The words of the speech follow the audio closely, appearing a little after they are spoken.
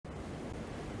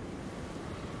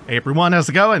Hey everyone, how's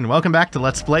it going? Welcome back to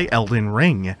Let's Play Elden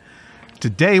Ring.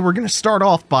 Today we're going to start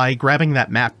off by grabbing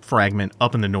that map fragment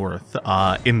up in the north,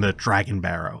 in the Dragon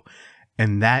Barrow.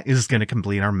 And that is going to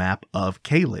complete our map of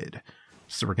Caelid.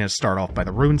 So we're going to start off by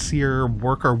the ruins here,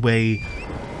 work our way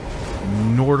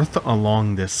north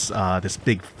along this, this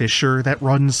big fissure that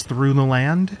runs through the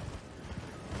land.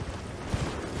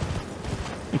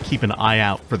 And keep an eye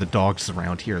out for the dogs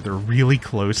around here. They're really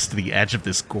close to the edge of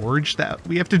this gorge that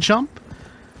we have to jump.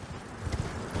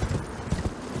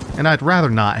 And I'd rather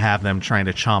not have them trying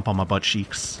to chomp on my butt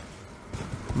cheeks.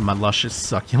 My luscious,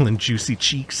 succulent, juicy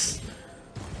cheeks.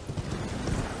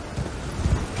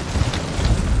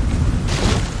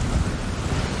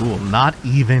 Cool, not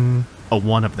even a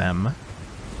one of them.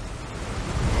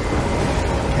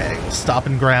 Okay, stop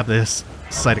and grab this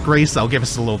Site of Grace. That'll give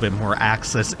us a little bit more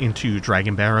access into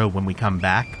Dragon Barrow when we come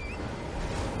back.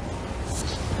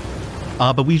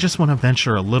 But we just want to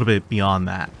venture a little bit beyond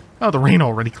that. Oh, the rain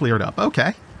already cleared up.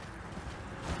 Okay.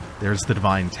 There's the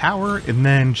Divine Tower, and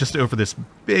then just over this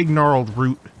big gnarled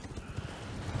root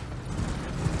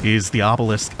is the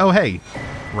obelisk. Oh hey,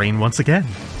 rain once again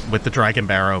with the Dragon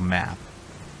Barrow map.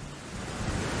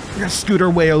 We're gonna scoot our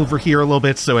way over here a little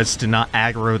bit so as to not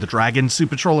aggro the dragons who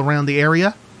patrol around the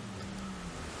area.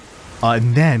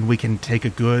 And then we can take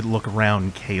a good look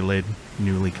around Caelid,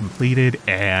 newly completed,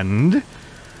 and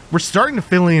we're starting to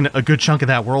fill in a good chunk of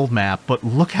that world map, but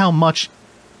look how much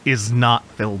is not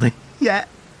filled in yet.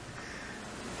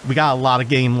 We got a lot of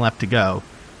game left to go.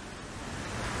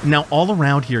 Now, all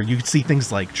around here, you can see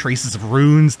things like traces of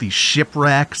ruins, these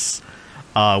shipwrecks,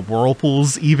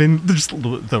 whirlpools even. There's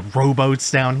the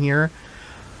rowboats down here.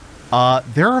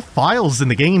 There are files in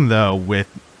the game, though, with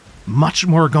much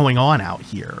more going on out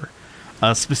here.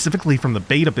 Specifically from the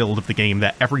beta build of the game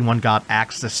that everyone got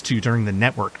access to during the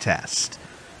network test.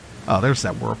 Oh, there's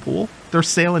that whirlpool. They're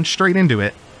sailing straight into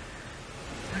it.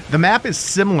 The map is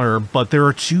similar, but there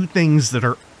are two things that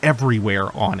are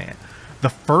everywhere on it. The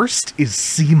first is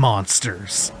sea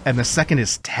monsters, and the second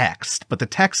is text, but the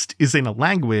text is in a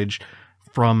language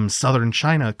from southern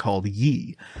China called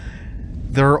Yi.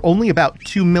 There are only about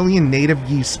 2 million native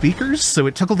Yi speakers, so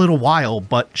it took a little while,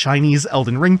 but Chinese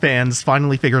Elden Ring fans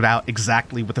finally figured out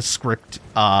exactly what the script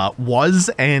was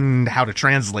and how to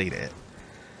translate it.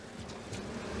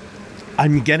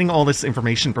 I'm getting all this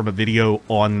information from a video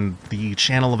on the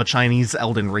channel of a Chinese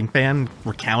Elden Ring fan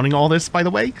recounting all this, by the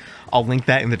way. I'll link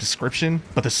that in the description,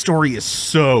 but the story is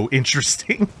so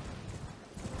interesting.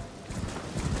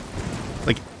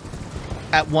 Like,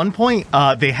 at one point,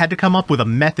 they had to come up with a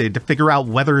method to figure out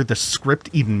whether the script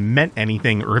even meant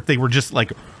anything, or if they were just,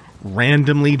 like,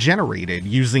 randomly generated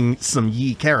using some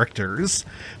Yi characters,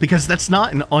 because that's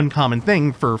not an uncommon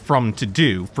thing for From to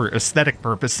do for aesthetic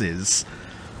purposes.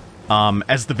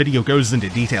 As the video goes into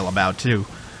detail about, too.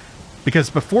 Because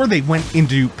before they went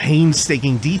into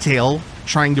painstaking detail,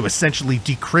 trying to essentially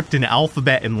decrypt an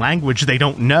alphabet and language they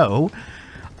don't know,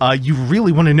 you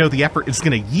really want to know the effort is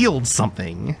going to yield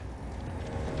something.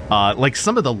 Like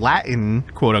some of the Latin,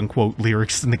 quote-unquote,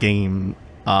 lyrics in the game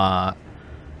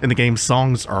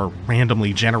songs are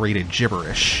randomly generated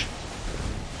gibberish.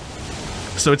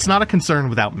 So it's not a concern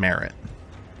without merit.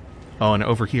 Oh, and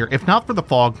over here, if not for the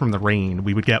fog from the rain,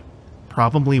 we would get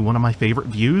probably one of my favorite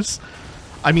views.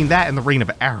 I mean, that and the rain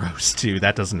of arrows, too.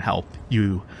 That doesn't help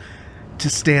you to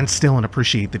stand still and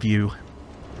appreciate the view.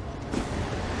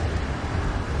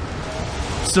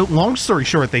 So, long story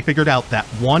short, they figured out that,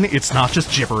 one, it's not just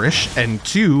gibberish, and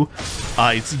two,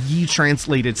 it's Yi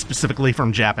translated specifically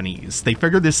from Japanese. They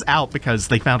figured this out because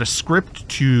they found a script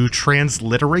to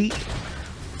transliterate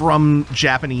from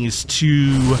Japanese to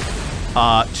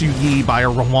Yi by a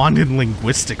Rwandan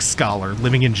linguistics scholar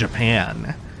living in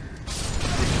Japan.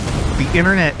 The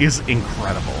internet is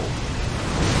incredible.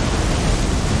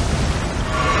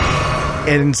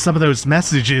 And some of those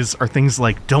messages are things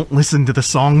like, don't listen to the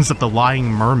songs of the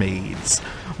lying mermaids,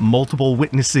 multiple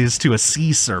witnesses to a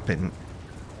sea serpent.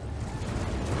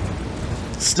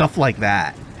 Stuff like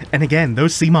that. And again,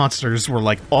 those sea monsters were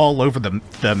like all over the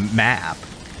map.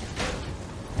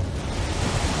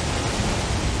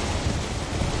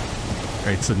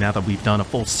 Alright, so now that we've done a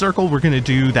full circle, we're going to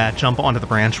do that jump onto the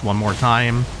branch one more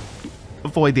time.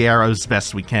 Avoid the arrows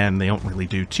best we can. They don't really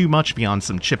do too much beyond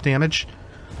some chip damage.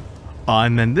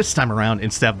 And then this time around,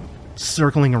 instead of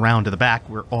circling around to the back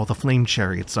where all the flame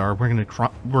chariots are,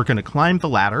 we're gonna climb the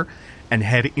ladder and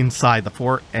head inside the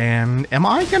fort. And am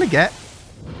I gonna get...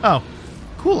 Oh,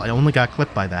 cool, I only got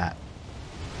clipped by that.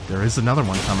 There is another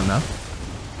one coming though.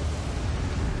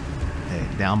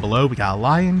 Okay, down below we got a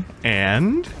lion,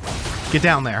 and... Get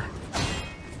down there.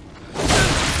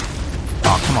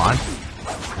 Oh, come on.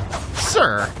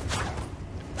 sir.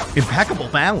 Impeccable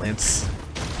balance.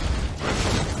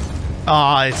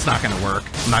 Aw, it's not gonna work.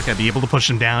 I'm not gonna be able to push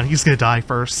him down. He's gonna die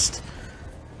first.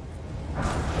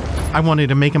 I wanted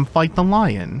to make him fight the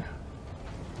lion.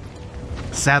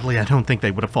 Sadly, I don't think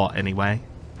they would have fought anyway.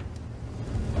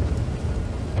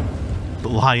 The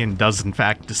lion does, in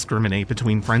fact, discriminate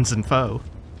between friends and foe.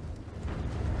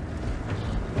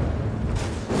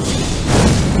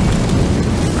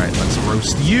 Alright, let's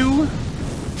roast you.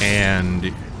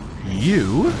 And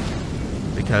you.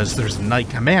 Because there's a Knight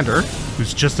Commander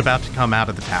who's just about to come out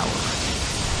of the tower.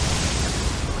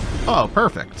 Oh,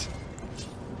 perfect.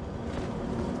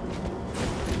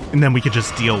 And then we could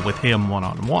just deal with him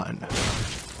one-on-one.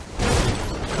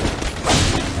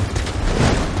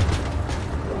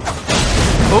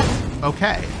 Oh,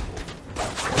 okay.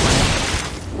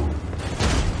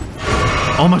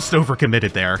 Almost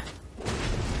overcommitted there.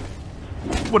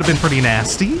 Would have been pretty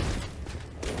nasty.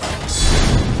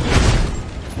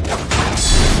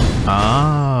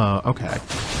 Oh, okay.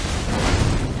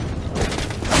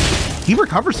 He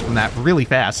recovers from that really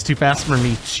fast. Too fast for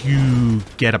me to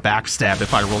get a backstab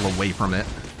if I roll away from it.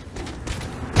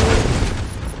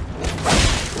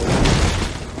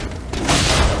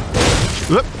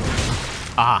 Whoop.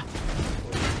 Ah.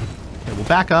 Okay, we'll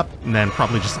back up and then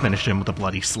probably just finish him with a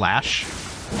bloody slash.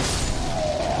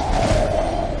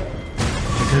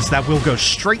 Because that will go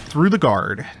straight through the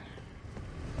guard.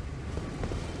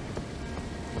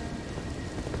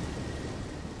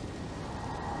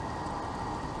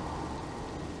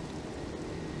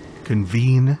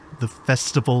 Convene the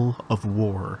Festival of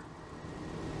War.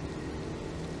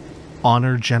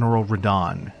 Honor General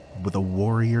Radahn with a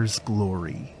warrior's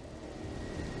glory.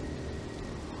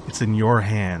 It's in your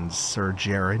hands, Sir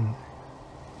Jaren.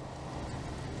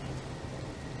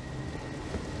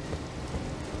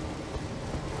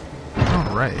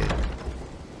 Alright.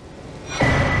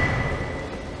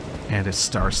 And a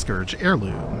Star Scourge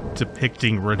heirloom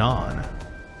depicting Radahn.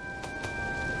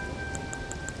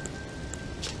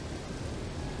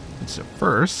 So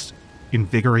first,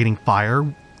 invigorating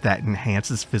fire that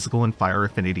enhances physical and fire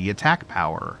affinity attack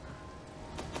power.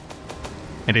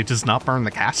 And it does not burn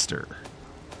the caster.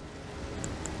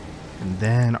 And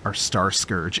then our Star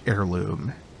Scourge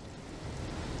heirloom.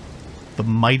 The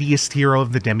mightiest hero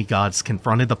of the demigods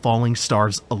confronted the falling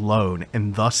stars alone,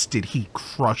 and thus did he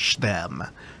crush them.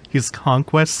 His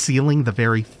conquest sealing the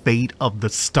very fate of the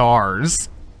stars.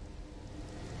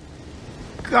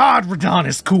 God, Radahn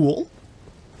is cool.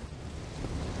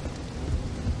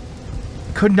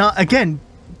 Could not, again,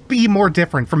 be more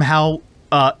different from how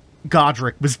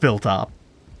Godric was built up.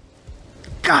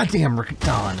 Goddamn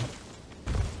Radahn.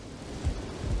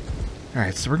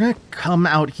 Alright, so we're going to come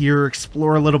out here,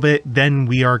 explore a little bit, then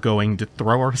we are going to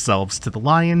throw ourselves to the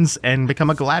lions and become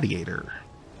a gladiator.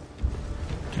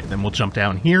 Okay, then we'll jump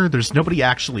down here. There's nobody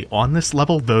actually on this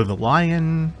level, though the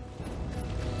lion...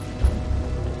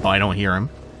 Oh, I don't hear him.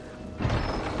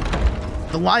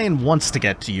 The lion wants to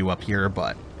get to you up here,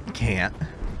 but can't.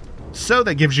 So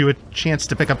that gives you a chance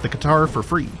to pick up the guitar for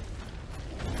free.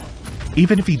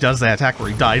 Even if he does that attack where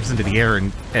he dives into the air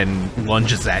and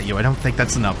lunges at you, I don't think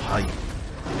that's enough height.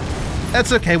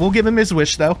 That's okay, we'll give him his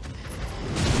wish, though.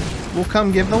 We'll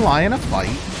come give the lion a fight.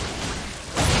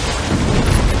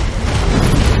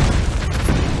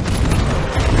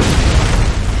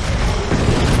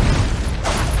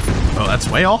 Oh, that's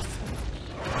way off.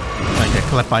 I get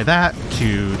clipped by that.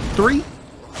 2, 3.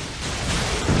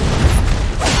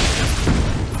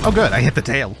 Oh good, I hit the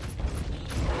tail.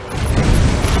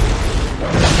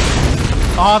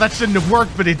 Oh, that shouldn't have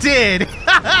worked, but it did!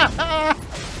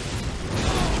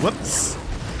 Whoops.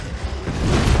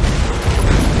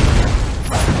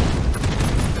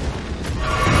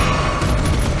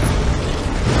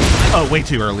 Oh, way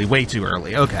too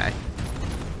early, okay.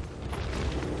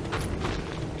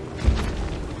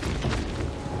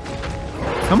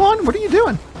 Come on, what are you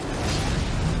doing?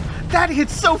 That hit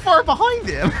so far behind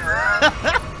him!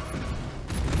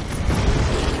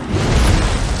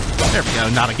 There we go,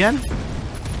 not again.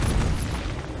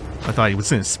 I thought he was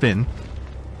gonna spin.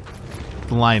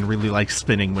 The lion really likes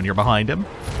spinning when you're behind him.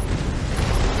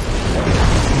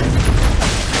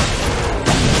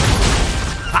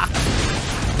 Ha!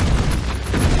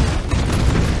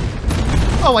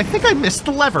 Oh, I think I missed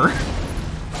the lever.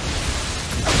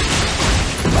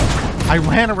 I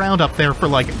ran around up there for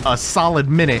like a solid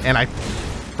minute and I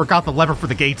forgot the lever for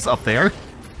the gates up there.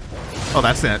 Oh,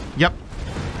 that's it. Yep.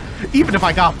 Even if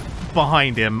I got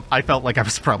behind him, I felt like I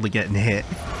was probably getting hit.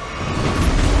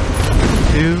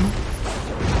 2.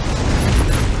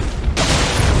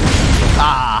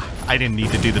 Ah, I didn't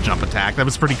need to do the jump attack. That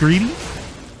was pretty greedy.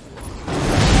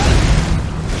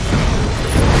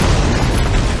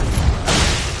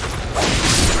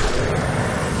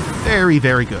 very,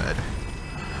 very good.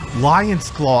 Lion's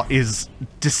Claw is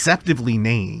deceptively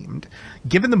named.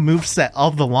 Given the moveset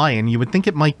of the lion, you would think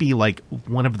it might be like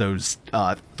one of those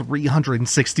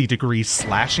 360-degree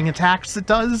slashing attacks it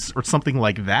does, or something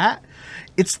like that.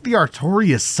 It's the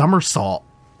Artorias somersault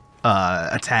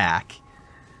attack.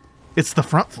 It's the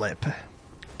front flip.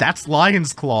 That's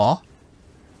Lion's Claw.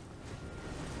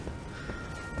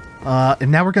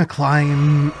 And now we're gonna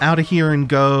climb out of here and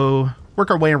go work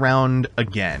our way around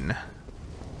again.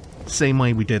 Same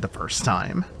way we did the first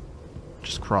time.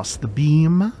 Just cross the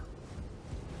beam.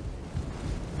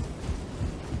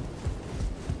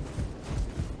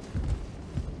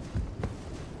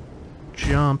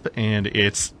 Jump, and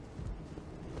it's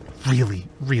really,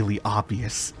 really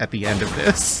obvious at the end of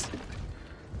this.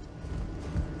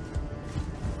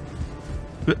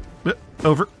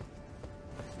 Over.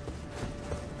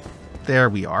 There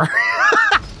we are.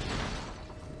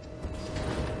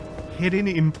 Hidden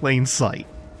in plain sight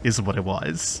is what it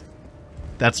was.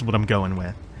 That's what I'm going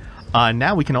with.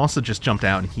 Now we can also just jump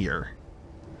down here.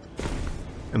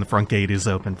 And the front gate is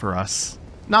open for us.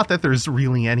 Not that there's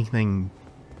really anything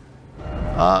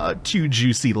too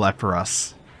juicy left for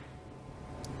us.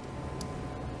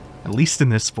 At least in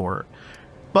this fort.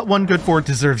 But one good fort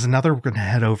deserves another. We're going to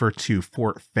head over to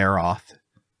Fort Feroth.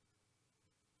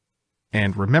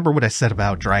 And remember what I said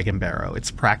about Dragon Barrow.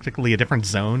 It's practically a different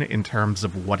zone in terms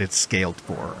of what it's scaled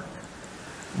for.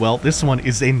 Well, this one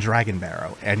is in Dragon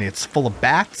Barrow, and it's full of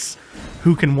bats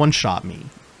who can one-shot me.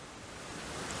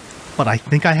 But I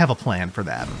think I have a plan for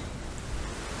them.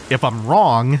 If I'm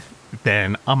wrong,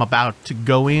 then I'm about to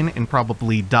go in and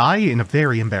probably die in a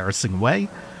very embarrassing way.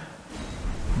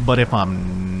 But if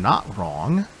I'm not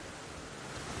wrong,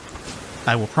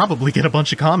 I will probably get a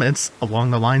bunch of comments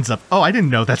along the lines of, oh, I didn't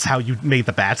know that's how you made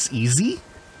the bats easy.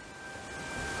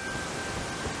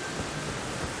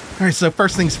 Alright, so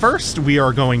first things first, we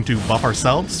are going to buff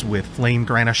ourselves with Flame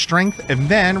Grant us Strength, and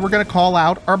then we're going to call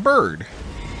out our bird.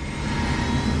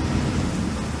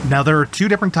 Now, there are two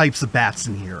different types of bats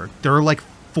in here. There are like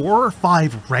 4 or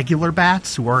 5 regular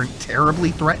bats who aren't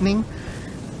terribly threatening,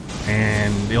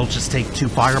 and it'll just take 2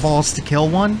 fireballs to kill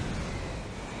one.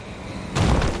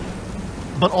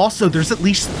 But also, there's at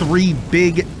least 3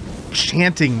 big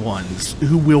chanting ones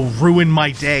who will ruin my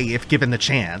day if given the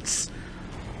chance.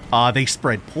 They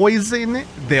spread poison,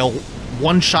 they'll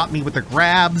one-shot me with their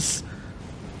grabs.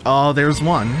 There's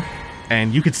one.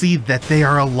 And you can see that they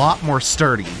are a lot more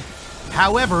sturdy.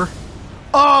 However,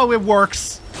 oh, it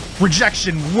works!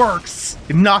 Rejection works!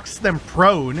 It knocks them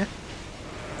prone.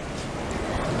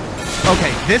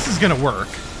 Okay, this is gonna work.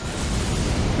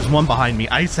 There's one behind me.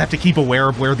 I just have to keep aware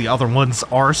of where the other ones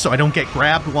are so I don't get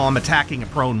grabbed while I'm attacking a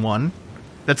prone one.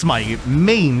 That's my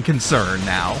main concern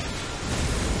now.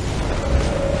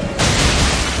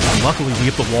 Luckily, we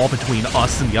have the wall between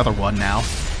us and the other one now.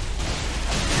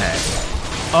 Okay.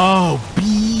 Oh,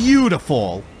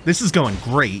 beautiful! This is going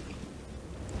great.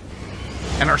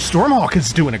 And our Stormhawk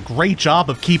is doing a great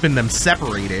job of keeping them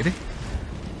separated.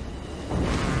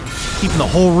 Keeping the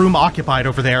whole room occupied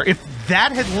over there. If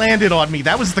that had landed on me,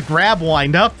 that was the grab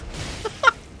wind-up.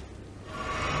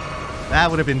 That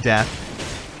would have been death.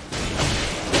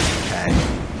 Okay.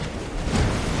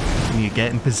 We need to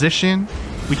get in position.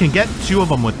 We can get 2 of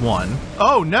them with 1.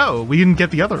 Oh no, we didn't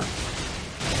get the other. I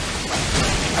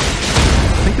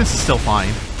think this is still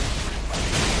fine.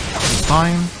 This is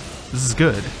fine. This is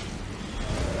good.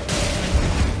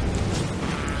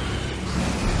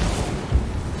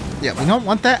 Yeah, we don't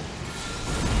want that.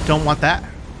 Don't want that.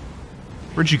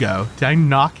 Where'd you go? Did I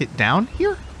knock it down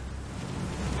here?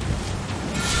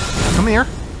 Come here.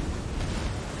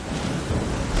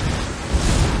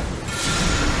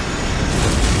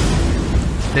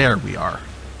 There we are.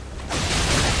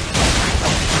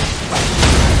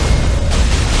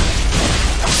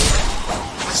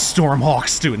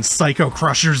 Stormhawks doing Psycho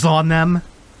Crushers on them.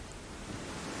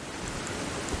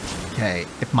 Okay,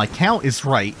 if my count is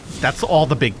right, that's all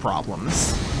the big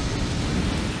problems.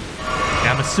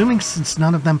 Yeah, I'm assuming since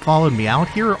none of them followed me out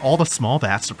here, all the small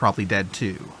bats are probably dead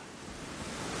too.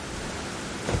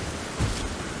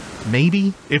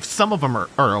 Maybe? If some of them are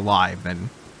alive, then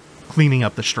cleaning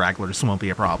up the stragglers won't be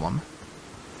a problem.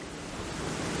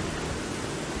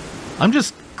 I'm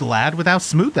just glad with how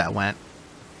smooth that went.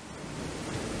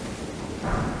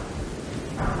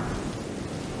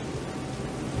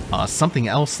 Something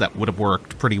else that would have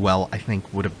worked pretty well, I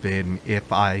think, would have been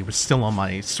if I was still on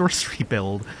my sorcery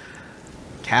build,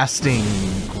 casting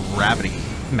gravity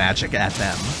magic at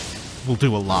them will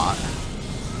do a lot.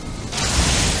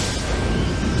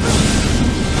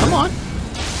 Come on.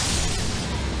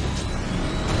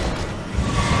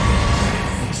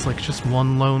 Looks like just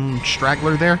one lone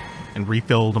straggler there and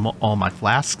refilled all my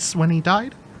flasks when he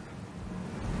died.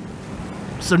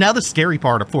 So now the scary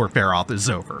part of Fort Faroth is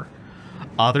over.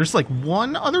 There's like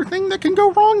one other thing that can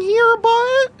go wrong here,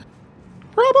 but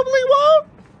probably won't.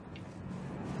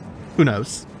 Who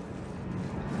knows?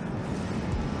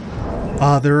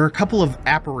 There are a couple of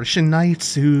apparition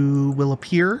knights who will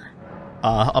appear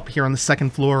up here on the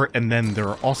second floor, and then there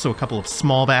are also a couple of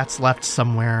small bats left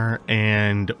somewhere,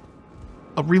 and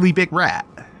a really big rat.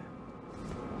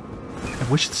 I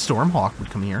wish the Stormhawk would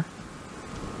come here.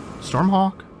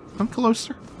 Stormhawk, come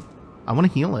closer. I want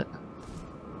to heal it.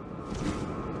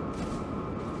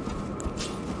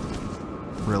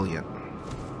 Brilliant.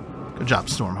 Good job,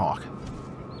 Stormhawk.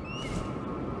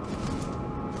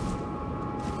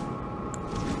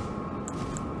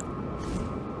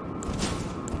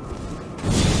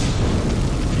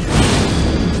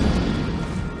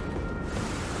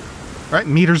 Alright,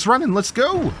 meter's running, let's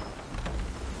go!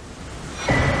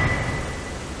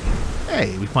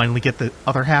 Hey, we finally get the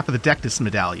other half of the Dectus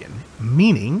medallion,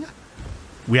 meaning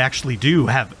we actually do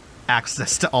have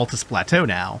access to Altus Plateau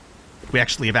now. We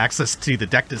actually have access to the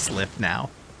Dectus lift now.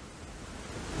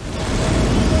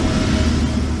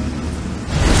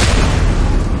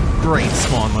 Great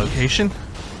spawn location.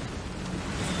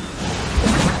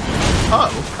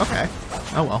 Oh, okay.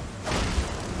 Oh well.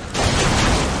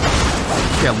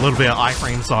 Yeah, a little bit of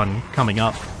iframes on coming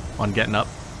up, on getting up.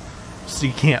 So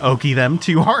you can't oki them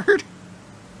too hard.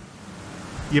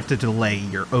 You have to delay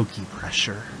your oki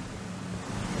pressure.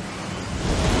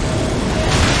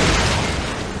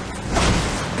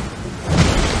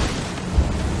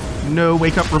 No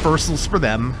wake-up reversals for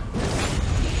them.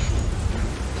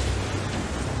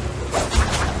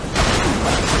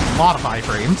 A lot of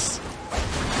iframes.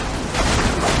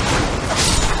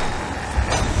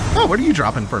 Oh, what are you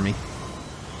dropping for me?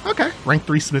 Okay, rank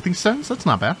 3 smithing stones, that's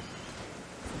not bad.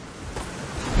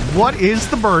 What is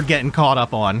the bird getting caught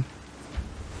up on?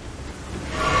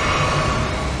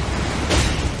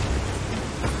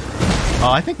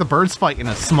 I think the bird's fighting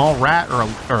a small rat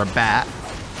or a bat.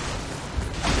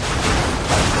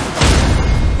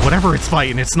 Whatever it's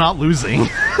fighting, it's not losing.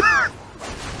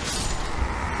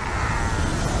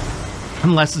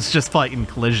 Unless it's just fighting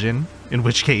collision, in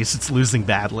which case it's losing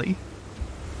badly.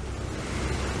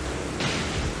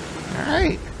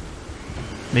 Alright.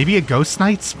 Maybe a ghost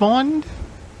knight spawned?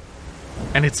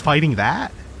 And it's fighting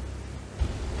that?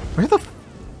 Where the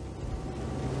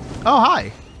oh,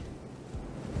 hi.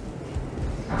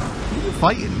 What are you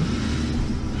fighting?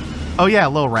 Oh yeah, a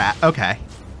little rat. Okay.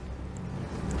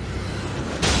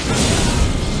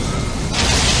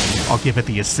 I'll give it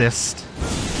the assist.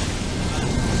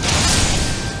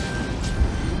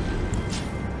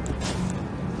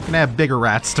 Gonna have bigger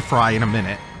rats to fry in a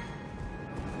minute.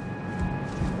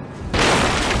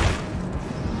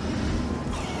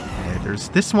 There's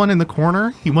this one in the corner.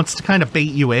 He wants to kind of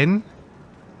bait you in.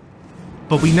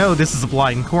 But we know this is a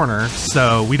blind corner,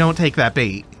 so we don't take that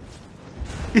bait.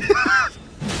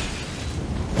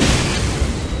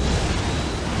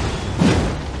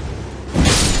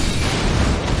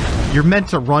 You're meant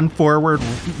to run forward,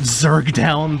 zerg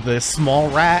down the small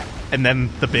rat, and then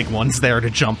the big one's there to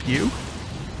jump you.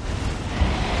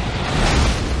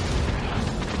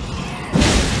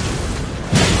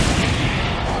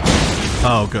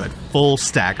 Oh, good. Full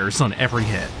staggers on every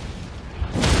hit.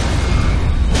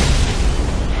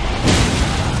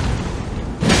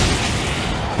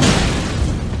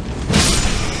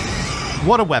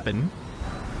 What a weapon.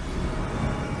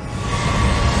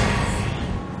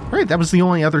 Right, that was the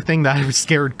only other thing that I was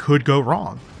scared could go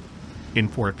wrong in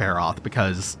Fort Faroth,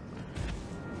 because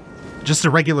just a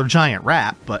regular giant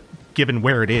rat, but given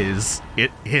where it is,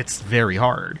 it hits very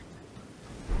hard.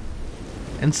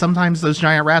 And sometimes those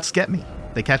giant rats get me.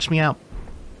 They catch me out.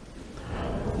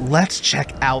 Let's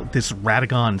check out this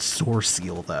Radagon Sore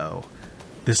Seal, though.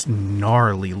 This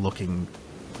gnarly looking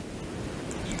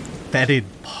fetid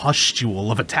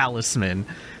pustule of a talisman.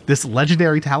 This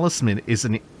legendary talisman is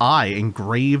an eye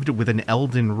engraved with an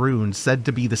Elden rune said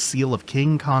to be the seal of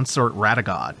King Consort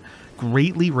Radagon.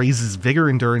 Greatly raises vigor,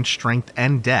 endurance, strength,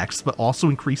 and dex, but also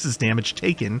increases damage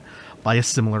taken by a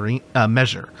similar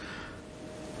measure.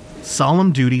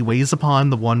 Solemn duty weighs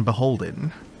upon the one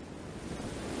beholden,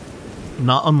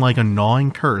 not unlike a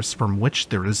gnawing curse from which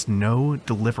there is no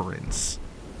deliverance.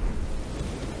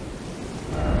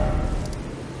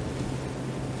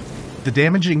 The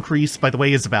damage increase, by the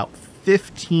way, is about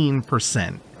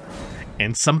 15%,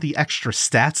 and some of the extra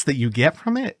stats that you get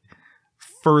from it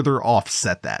further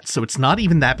offset that, so it's not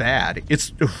even that bad.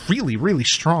 It's a really, really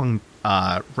strong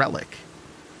relic.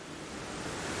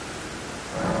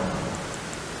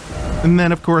 And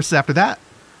then, of course, after that,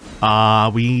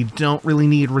 we don't really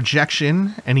need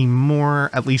rejection anymore,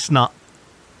 at least not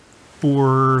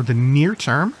for the near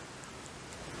term.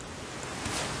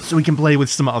 So we can play with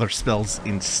some other spells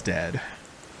instead.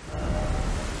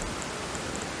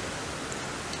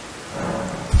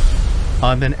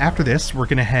 And then after this, we're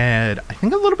going to head, I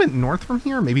think, a little bit north from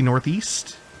here, maybe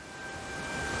northeast.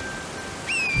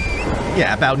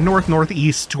 Yeah, about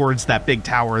northeast towards that big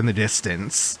tower in the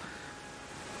distance.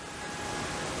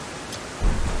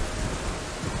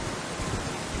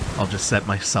 I'll just set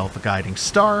myself a guiding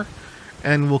star,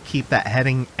 and we'll keep that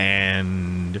heading,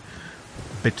 and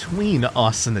between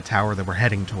us and the tower that we're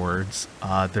heading towards,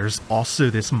 there's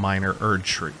also this minor Erd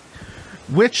tree,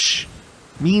 which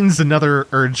means another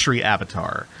Erd tree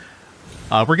avatar.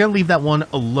 We're going to leave that one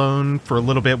alone for a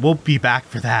little bit. We'll be back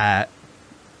for that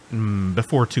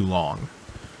before too long.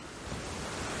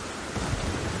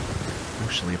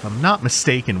 Actually, if I'm not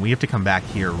mistaken, we have to come back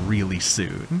here really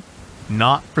soon.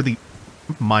 Not for the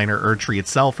minor Erd tree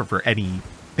itself or for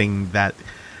anything that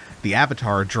the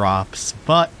avatar drops,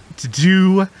 but to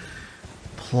do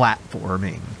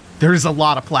platforming. There's a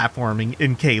lot of platforming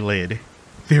in Caelid.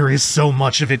 There is so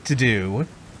much of it to do.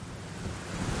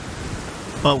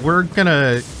 But we're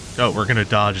gonna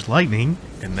dodge lightning,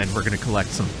 and then we're gonna collect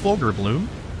some Fulgur Bloom.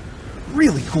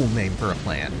 Really cool name for a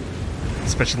plant.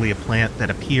 Especially a plant that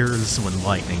appears when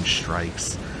lightning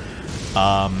strikes.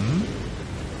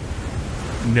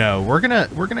 No, we're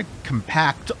gonna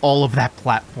compact all of that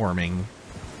platforming,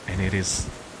 and it is,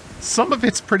 some of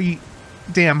it's pretty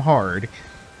damn hard,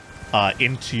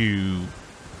 into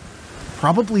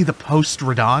probably the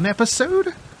post-Radon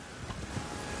episode?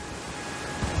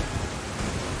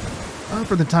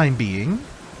 For the time being.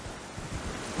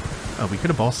 Oh, we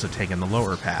could have also taken the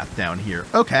lower path down here.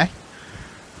 Okay.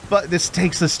 But this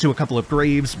takes us to a couple of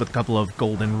graves with a couple of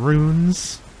golden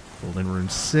runes. Golden rune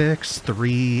 6,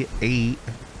 3, 8.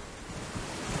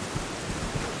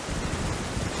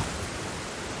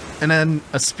 And then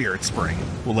a spirit spring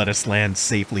will let us land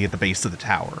safely at the base of the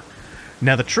tower.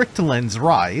 Now the trick to Len's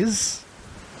Rise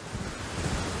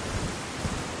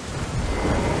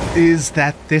is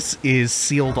that this is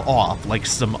sealed off like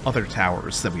some other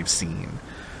towers that we've seen.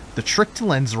 The trick to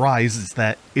Len's Rise is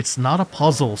that it's not a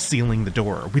puzzle sealing the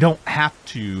door. We don't have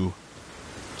to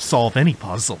solve any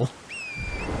puzzle.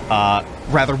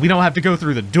 Rather, we don't have to go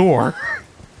through the door.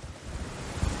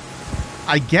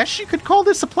 I guess you could call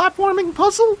this a platforming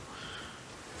puzzle?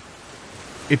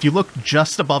 If you look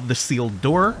just above the sealed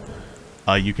door,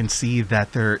 you can see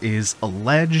that there is a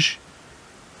ledge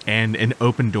and an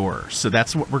open door. So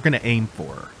that's what we're going to aim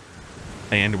for.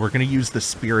 And we're going to use the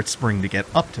Spirit Spring to get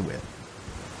up to it.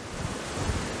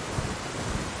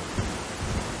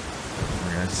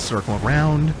 We're going to circle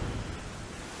around.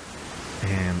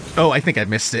 And, oh, I think I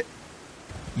missed it.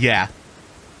 Yeah.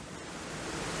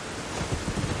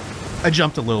 I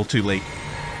jumped a little too late.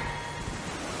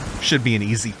 Should be an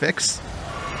easy fix.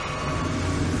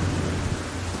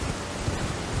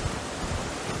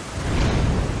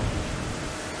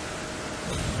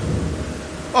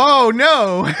 Oh,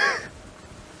 no!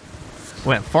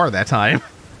 Went far that time.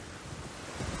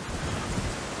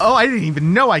 Oh, I didn't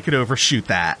even know I could overshoot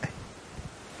that.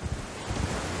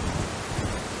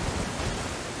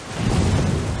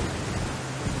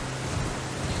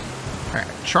 Alright,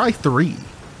 try 3.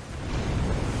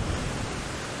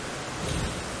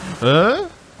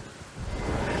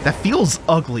 That feels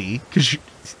ugly, because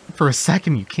for a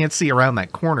second you can't see around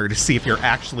that corner to see if you're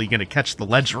actually going to catch the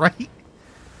ledge right.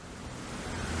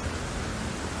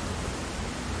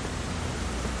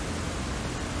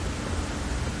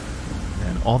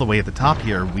 And all the way at the top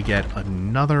here, we get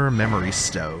another memory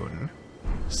stone.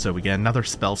 So we get another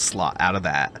spell slot out of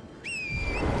that.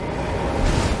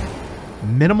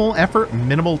 Minimal effort,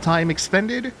 minimal time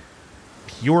expended,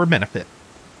 pure benefit.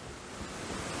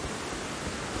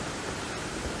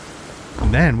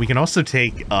 And then we can also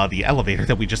take the elevator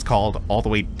that we just called all the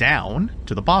way down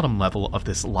to the bottom level of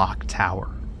this locked tower.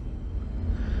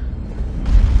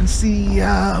 And see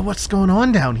what's going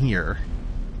on down here.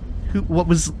 What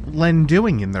was Len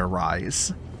doing in their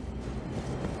rise?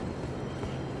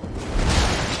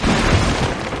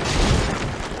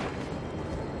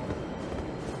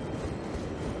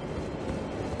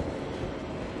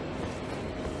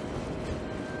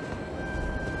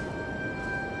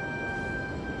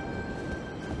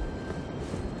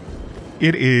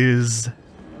 It is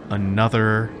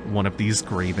another one of these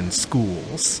graven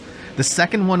schools. The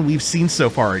second one we've seen so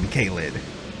far in Caelid.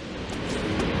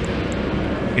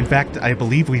 In fact, I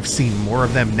believe we've seen more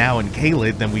of them now in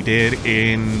Caelid than we did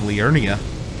in Liurnia.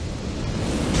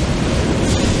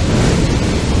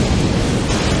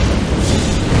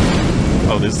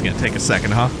 Oh, this is gonna take a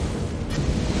second, huh?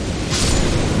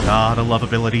 Gotta love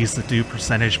abilities that do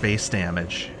percentage-based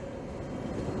damage.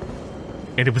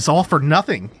 And it was all for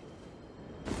nothing.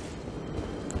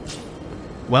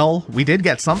 Well, we did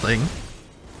get something.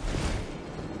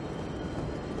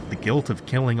 The guilt of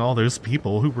killing all those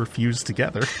people who were fused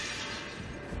together.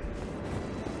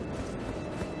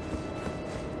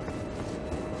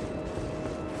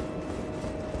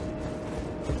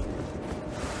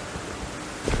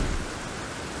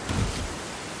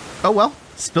 Oh well,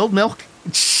 spilled milk.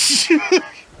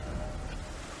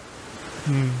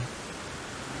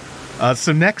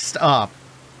 So next up,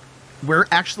 we're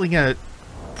actually gonna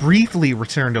briefly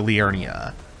return to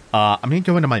Liurnia. I'm gonna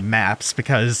go into my maps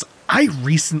because I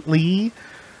recently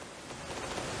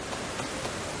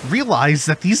realized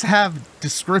that these have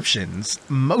descriptions.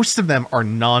 Most of them are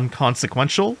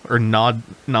non-consequential or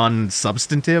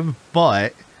non-substantive,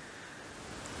 but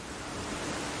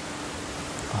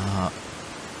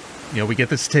you know, we get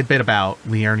this tidbit about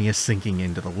Liurnia sinking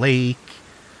into the lake.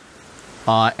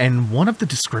 And one of the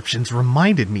descriptions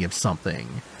reminded me of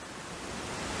something.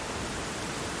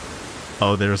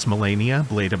 Oh, there's Melania,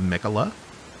 Blade of Mikola.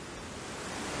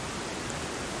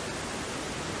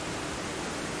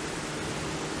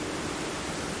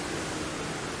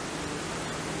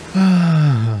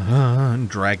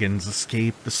 Dragons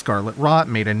escape the Scarlet Rot,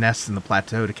 made a nest in the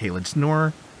plateau to Caelad's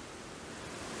north.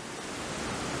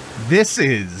 This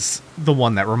is the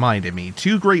one that reminded me.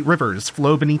 Two great rivers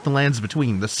flow beneath the lands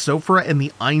between, the Sofra and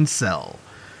the Ainsel.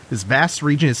 This vast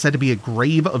region is said to be a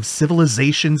grave of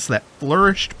civilizations that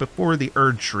flourished before the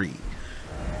Erd Tree.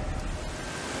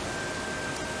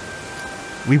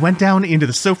 We went down into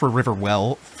the Sofra River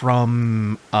well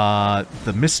from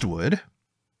the Mistwood.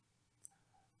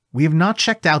 We have not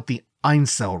checked out the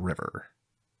Ainsel River.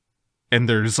 And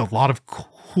there's a lot of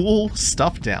cool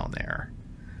stuff down there.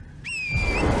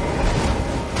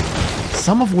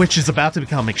 Some of which is about to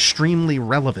become extremely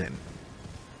relevant.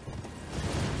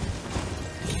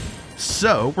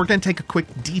 So, we're going to take a quick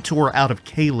detour out of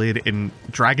Caelid and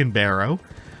Dragon Barrow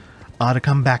to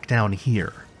come back down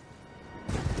here.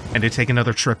 And to take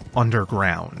another trip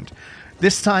underground.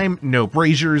 This time, no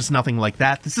braziers, nothing like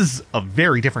that. This is a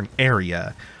very different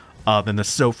area than the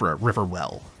Sofra River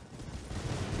well.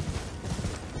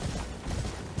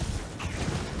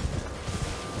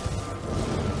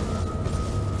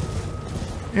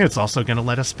 It's also going to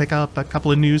let us pick up a couple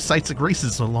of new sights and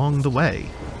graces along the way.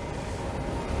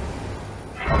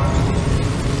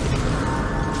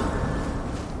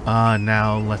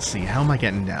 Now, let's see. How am I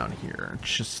getting down here?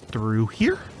 Just through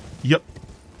here? Yep.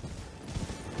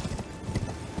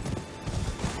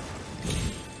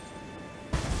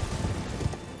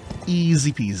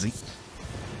 Easy peasy.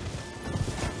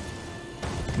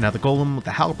 Now, the golem with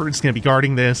the halberd is going to be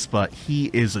guarding this, but he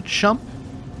is a chump.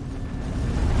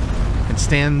 And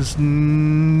stands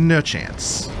no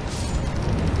chance.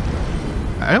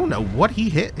 I don't know what he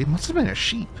hit. It must have been a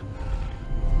sheep.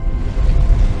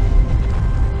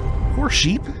 Poor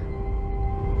sheep.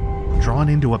 Drawn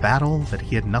into a battle that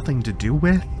he had nothing to do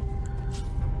with.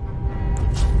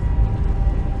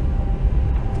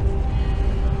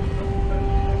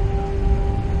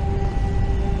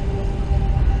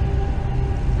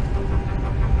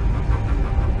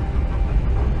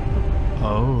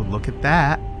 Oh, look at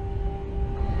that.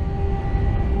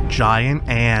 Giant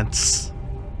ants.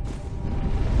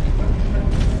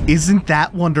 Isn't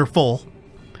that wonderful?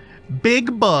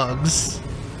 Big bugs.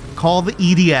 Call the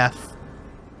EDF.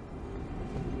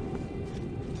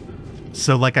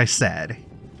 So, like I said,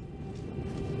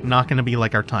 not going to be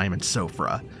like our time in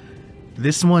Sofra.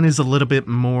 This one is a little bit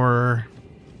more...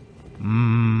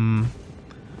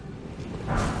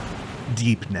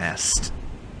 deep nest.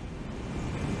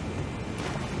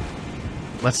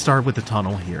 Let's start with the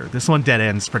tunnel here. This one dead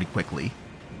ends pretty quickly.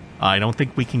 I don't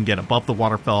think we can get above the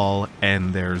waterfall,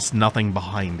 and there's nothing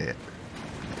behind it.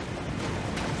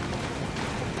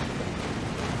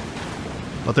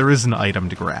 But there is an item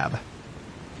to grab.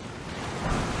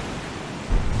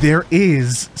 There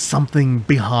is something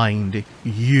behind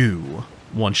you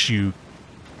once you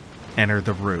enter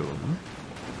the room.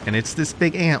 And it's this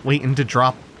big ant waiting to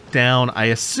drop down, I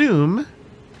assume,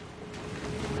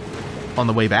 on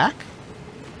the way back?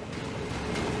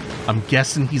 I'm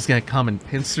guessing he's going to come and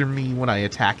pincer me when I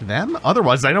attack them.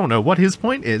 Otherwise, I don't know what his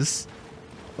point is.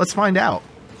 Let's find out.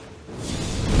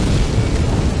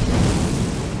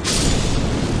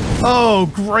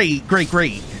 Oh, great, great,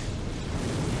 great.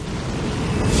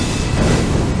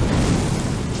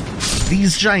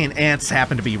 These giant ants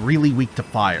happen to be really weak to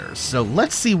fire, so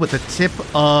let's see what the tip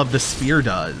of the spear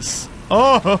does.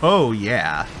 Oh,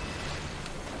 yeah.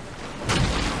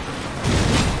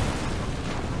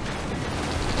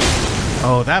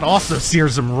 Oh, that also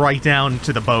sears him right down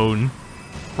to the bone.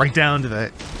 Right down to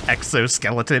the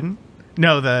exoskeleton.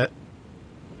 No, the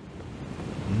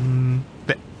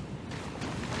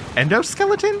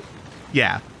endoskeleton?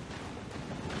 Yeah.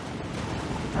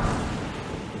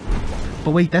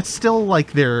 But wait, that's still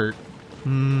like their...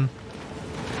 I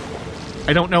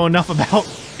don't know enough about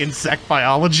insect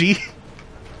biology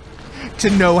to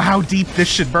know how deep this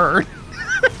should burn.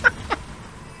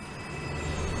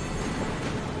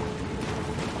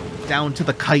 Down to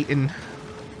the chitin.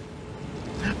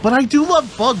 But I do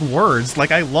love bug words.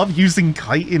 Like, I love using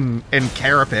chitin and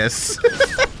carapace.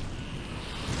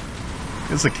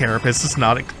 Because a carapace is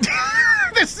not a...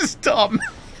 This is dumb.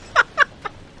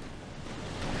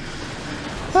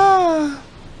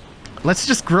 Let's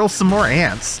just grill some more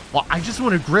ants. Well, I just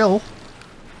want to grill.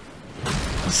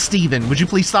 Steven, would you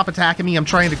please stop attacking me? I'm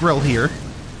trying to grill here.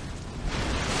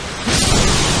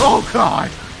 Oh,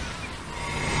 God.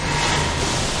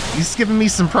 He's giving me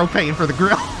some propane for the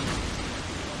grill.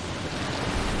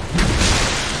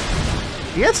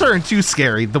 The ants aren't too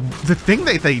scary. The thing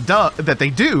that they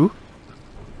do,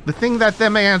 the thing that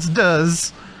them ants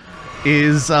does,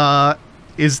 is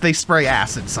they spray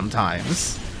acid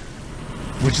sometimes,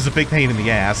 which is a big pain in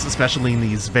the ass, especially in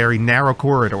these very narrow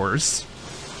corridors.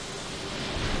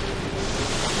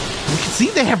 You can see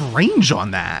they have range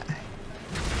on that.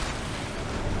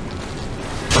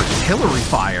 Artillery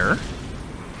fire.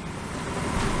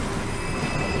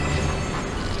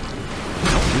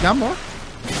 We got more?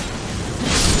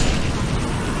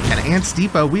 And Ants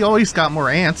Depot, we always got more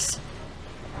ants.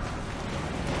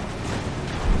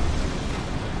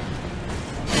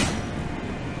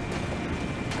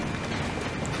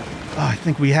 Oh, I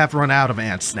think we have run out of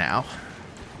ants now.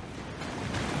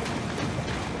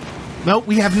 Nope,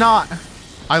 we have not.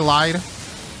 I lied.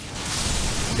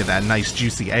 Look at that nice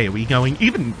juicy AoE going,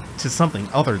 even to something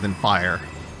other than fire.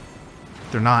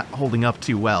 They're not holding up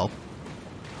too well.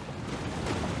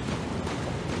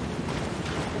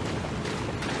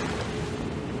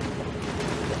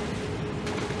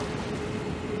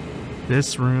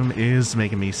 This room is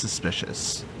making me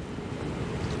suspicious.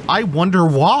 I wonder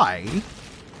why.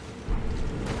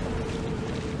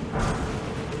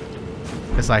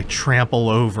 As I trample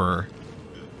over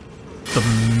the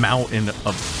mountain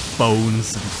of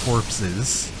bones and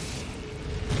corpses.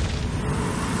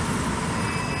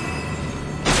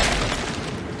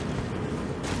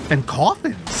 And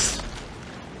coffins.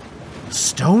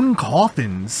 Stone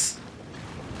coffins.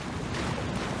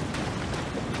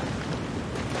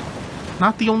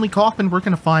 Not the only coffin we're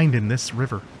gonna find in this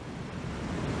river.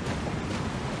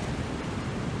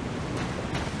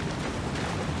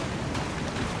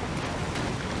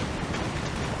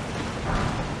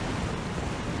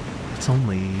 It's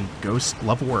only ghost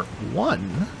level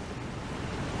 1.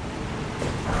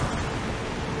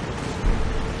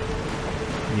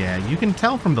 Yeah, you can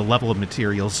tell from the level of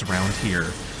materials around here.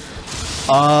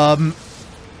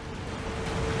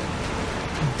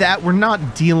 That we're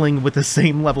not dealing with the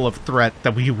same level of threat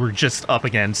that we were just up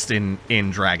against in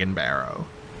Dragon Barrow.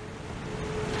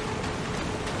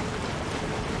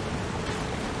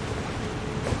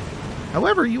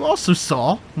 However, you also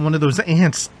saw one of those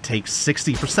ants take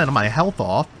 60% of my health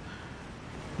off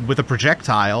with a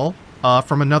projectile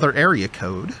from another area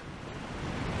code.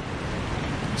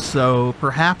 So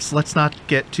perhaps let's not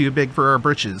get too big for our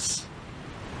britches.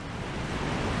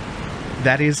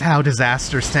 That is how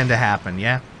disasters tend to happen,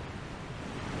 yeah?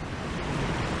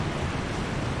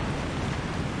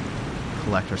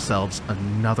 Collect ourselves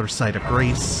another site of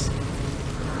grace.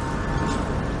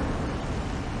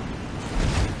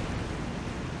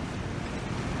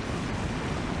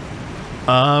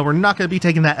 We're not going to be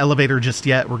taking that elevator just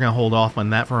yet. We're going to hold off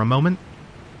on that for a moment.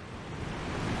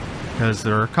 Because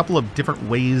there are a couple of different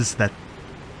ways that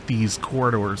these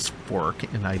corridors fork,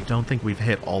 and I don't think we've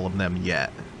hit all of them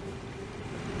yet.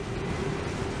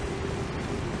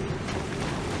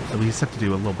 So we just have to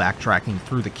do a little backtracking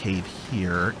through the cave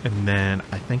here, and then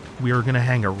I think we're going to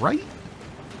hang a right.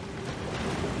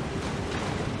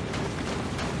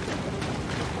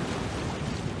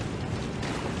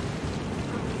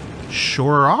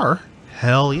 Sure are.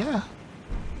 Hell yeah.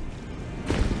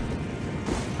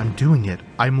 I'm doing it.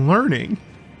 I'm learning.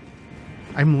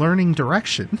 I'm learning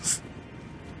directions.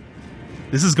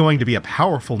 This is going to be a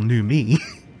powerful new me.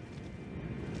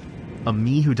 A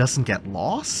me who doesn't get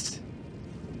lost?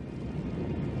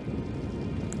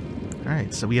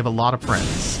 Alright, so we have a lot of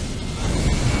friends.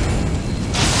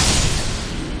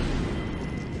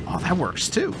 Oh, that works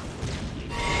too.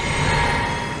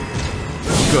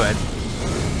 Good.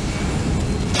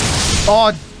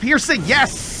 Oh, piercing,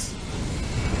 yes!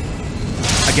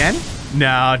 Again?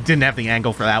 No, didn't have the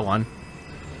angle for that one.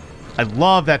 I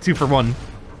love that 2-for-1.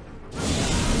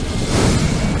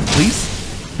 Please?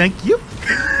 Thank you.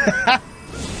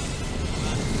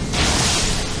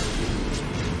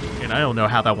 And I don't know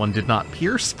how that one did not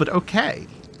pierce, but okay.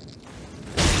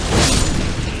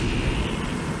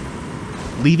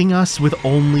 Leaving us with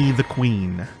only the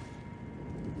queen.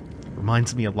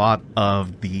 Reminds me a lot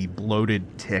of the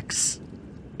bloated ticks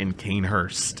in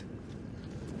Canehurst.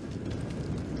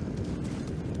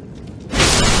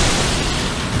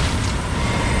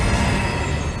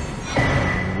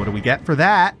 What do we get for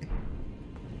that?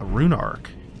 A rune arc.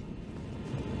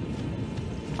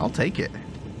 I'll take it.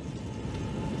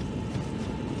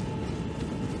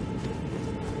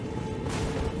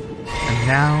 And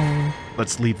now,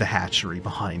 let's leave the hatchery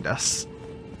behind us.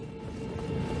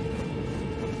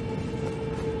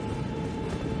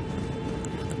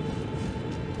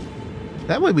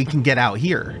 That way we can get out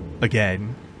here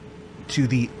again to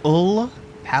the Ull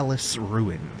Palace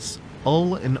ruins.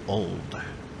 Ull and Old.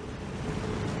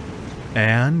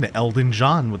 And Elden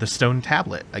John with a stone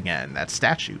tablet again, that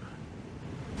statue.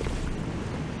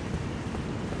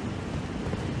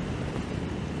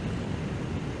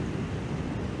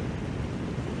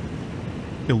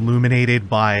 Illuminated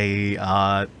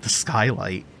by the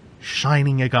skylight,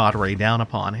 shining a god ray down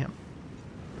upon him.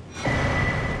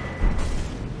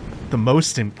 The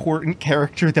most important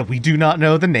character that we do not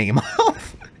know the name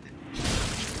of.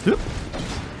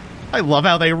 I love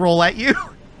how they roll at you.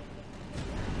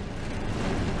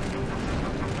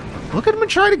 Look at them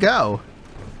try to go.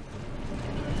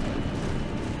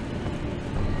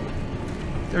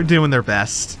 They're doing their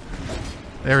best.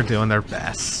 They're doing their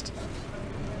best.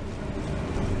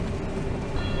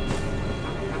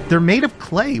 They're made of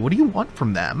clay. What do you want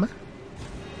from them?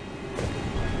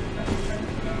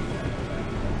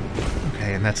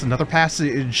 Okay, and that's another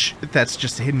passage that's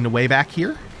just hidden away back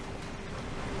here.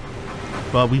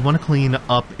 But we want to clean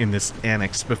up in this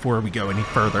annex before we go any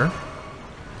further.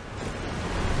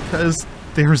 Because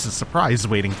there's a surprise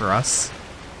waiting for us.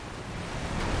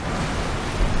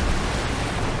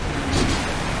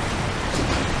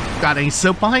 Got any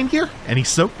soap behind here? Any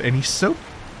soap? Any soap?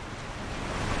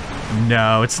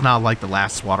 No, it's not like the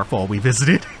last waterfall we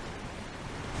visited.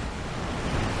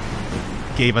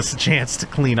 Gave us a chance to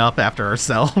clean up after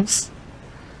ourselves.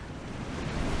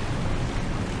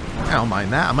 I don't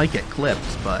mind that. I might get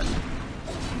clipped, but...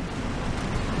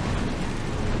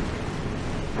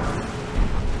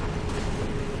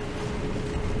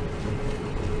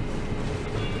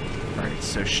 Alright,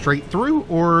 so straight through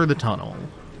or the tunnel?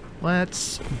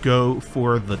 Let's go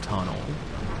for the tunnel.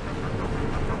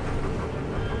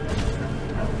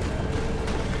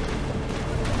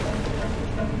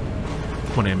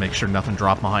 Wanted to make sure nothing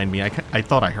dropped behind me. I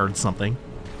thought I heard something.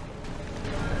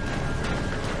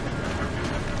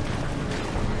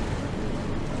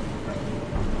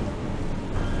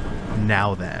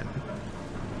 Now then.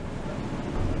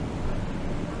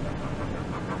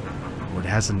 Wood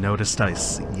hasn't noticed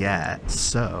us yet,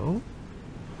 so...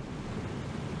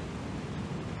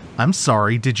 I'm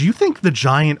sorry, did you think the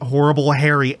giant, horrible,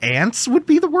 hairy ants would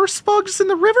be the worst bugs in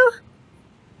the river?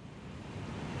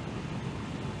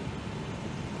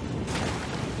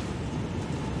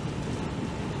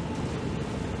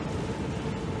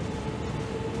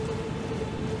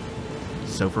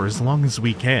 So for as long as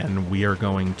we can, we are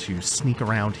going to sneak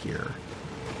around here.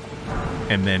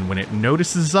 And then when it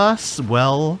notices us,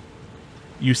 well,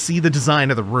 you see the design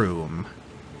of the room.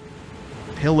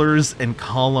 Pillars and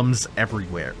columns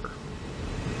everywhere.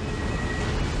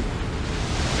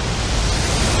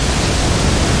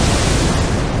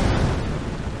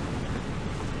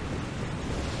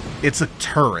 It's a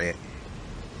turret.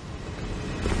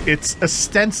 It's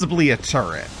ostensibly a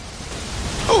turret.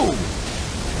 Oh!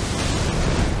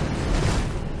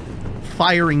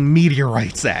 Firing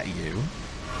meteorites at you.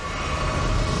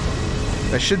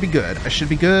 That should be good. I should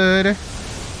be good.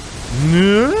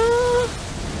 No.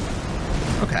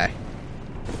 Okay.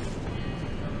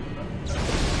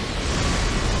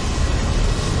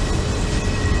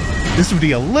 This would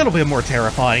be a little bit more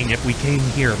terrifying if we came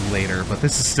here later, but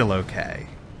this is still okay.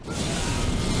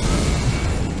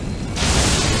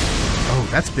 Oh,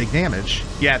 that's big damage.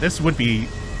 Yeah, this would be,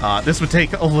 this would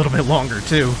take a little bit longer,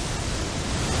 too.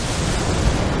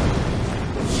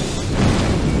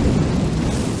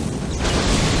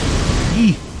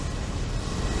 Eee.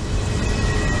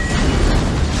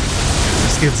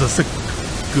 This gives us a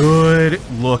good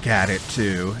look at it,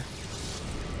 too.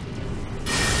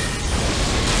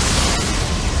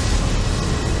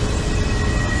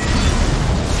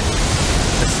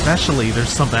 Especially, there's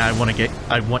something I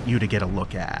want you to get a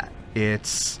look at.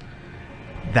 It's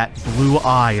That blue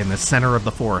eye in the center of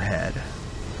the forehead.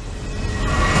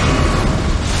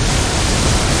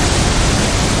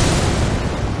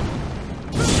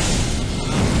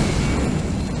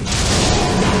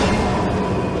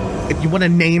 If you want a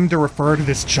name to refer to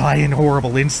this giant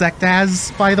horrible insect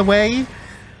as, by the way,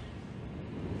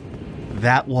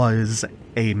 that was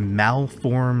a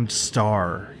malformed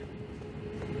star.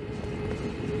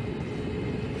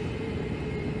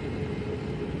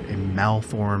 A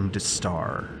malformed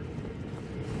star.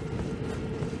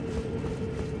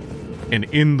 And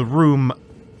in the room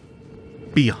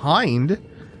behind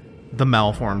the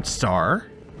malformed star...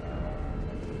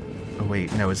 Oh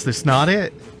wait, no, is this not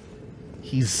it?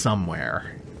 He's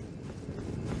somewhere.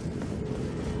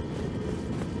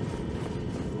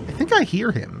 I think I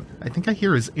hear him. I think I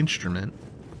hear his instrument.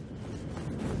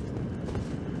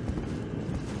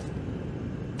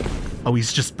 Oh,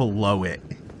 he's just below it.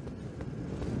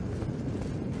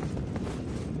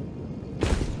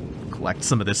 Collect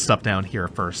some of this stuff down here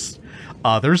first.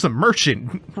 There's a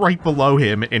merchant right below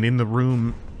him and in the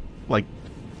room, like,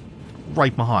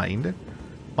 right behind.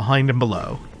 Behind and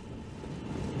below.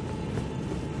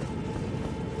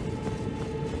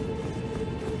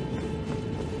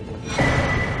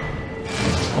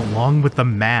 Along with the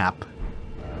map.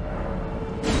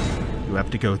 You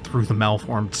have to go through the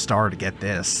malformed star to get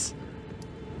this.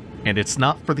 And it's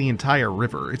not for the entire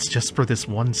river, it's just for this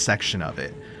one section of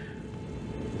it.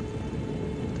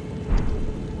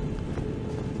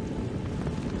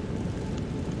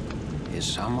 Is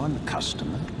someone a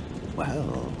customer?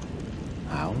 Well,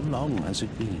 how long has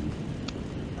it been?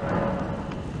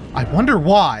 I wonder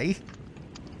why.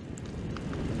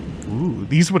 Ooh,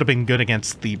 these would have been good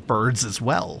against the birds as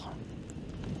well.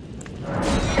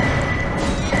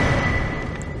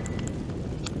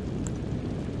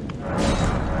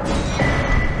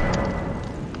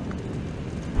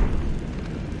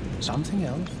 Something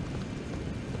else?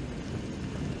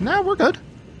 Nah, we're good.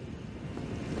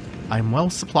 I'm well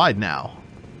supplied now.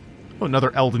 Oh,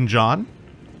 another Elden John.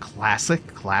 Classic,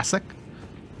 classic.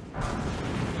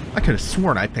 I could have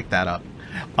sworn I picked that up.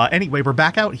 Anyway, we're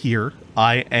back out here.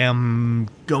 I am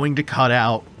going to cut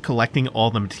out collecting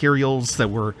all the materials that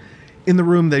were in the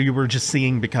room that you were just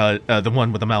seeing, because the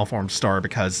one with the malformed star,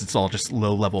 because it's all just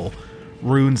low-level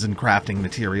runes and crafting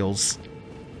materials.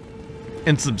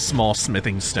 And some small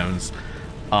smithing stones.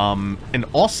 And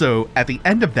also, at the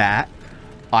end of that,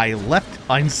 I left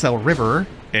Ainsel River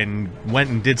and went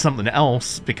and did something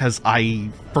else because I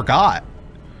forgot.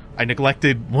 I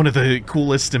neglected one of the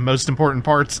coolest and most important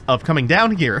parts of coming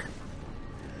down here.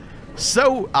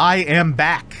 So, I am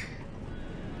back.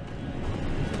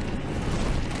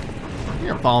 You're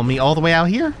gonna follow me all the way out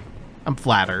here? I'm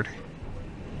flattered.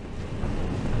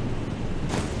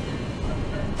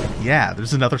 Yeah,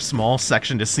 there's another small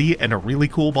section to see and a really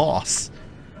cool boss.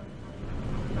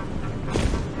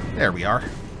 There we are.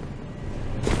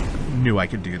 Knew I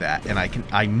could do that, and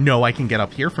I know I can get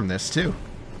up here from this too.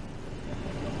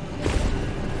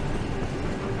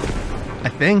 I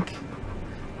think.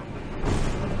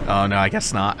 Oh no, I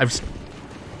guess not. I was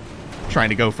trying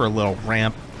to go for a little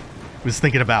ramp. I was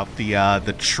thinking about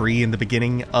the tree in the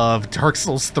beginning of Dark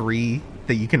Souls 3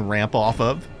 that you can ramp off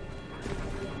of.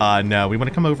 No, we want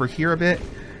to come over here a bit.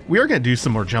 We are going to do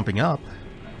some more jumping up.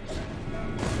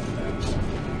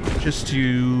 Just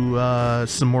to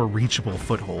some more reachable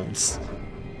footholds.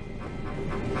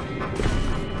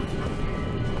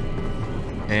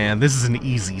 And this is an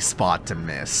easy spot to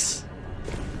miss.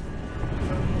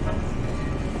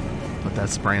 But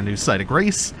that's a brand new Site of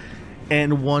Grace.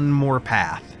 And one more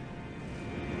path.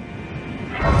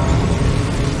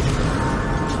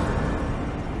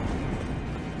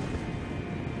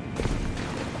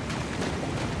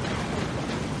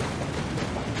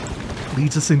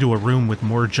 Leads us into a room with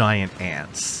more giant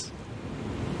ants.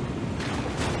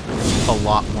 A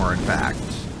lot more, in fact.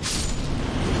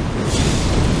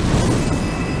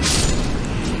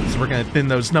 So we're going to thin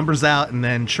those numbers out and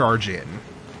then charge in.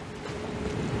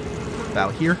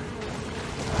 About here.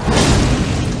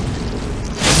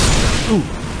 Ooh.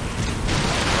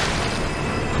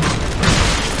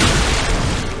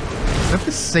 Is that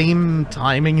the same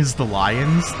timing as the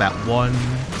lions? That 1,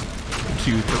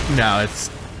 2, 3... No,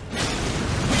 it's...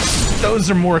 Those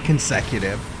are more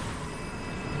consecutive.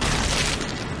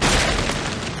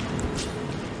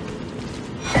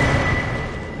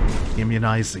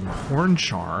 Immunizing Horn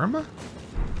Charm.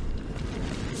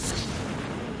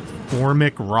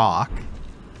 Formic Rock.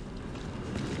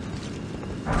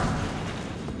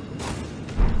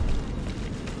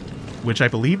 Which I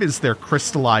believe is their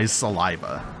crystallized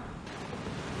saliva.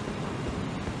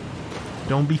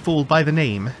 Don't be fooled by the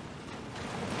name.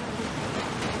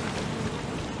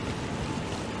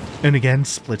 And again,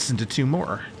 splits into 2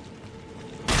 more.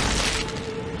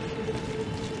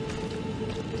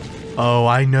 Oh,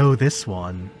 I know this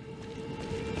one.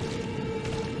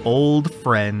 Old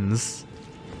friends.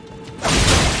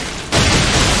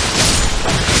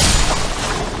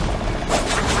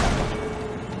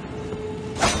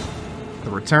 The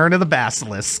return of the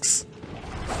basilisks.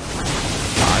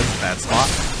 Ah, this is a bad spot.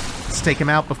 Let's take him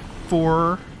out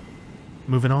before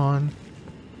moving on.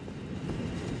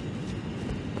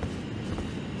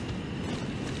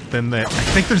 Then I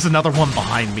think there's another one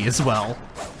behind me as well,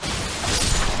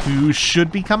 who should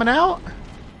be coming out.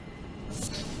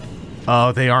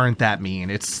 Oh, they aren't that mean.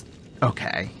 It's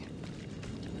okay.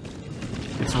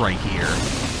 It's right here.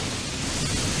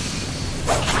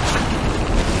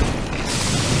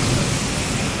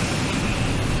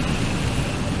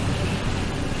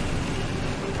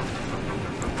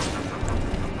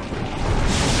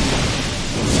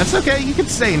 That's okay. You can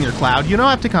stay in your cloud. You don't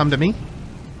have to come to me.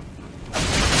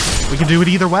 We can do it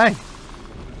either way.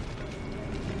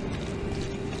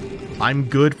 I'm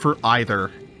good for either.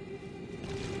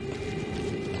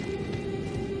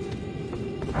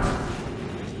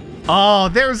 Oh,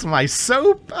 there's my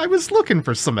soap. I was looking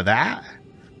for some of that.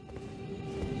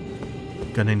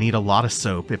 Gonna need a lot of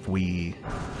soap if we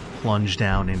plunge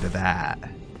down into that.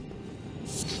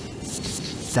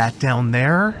 That down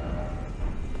there,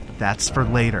 that's for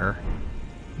later.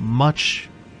 Much,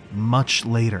 much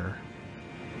later.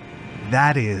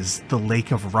 That is the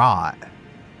Lake of Rot.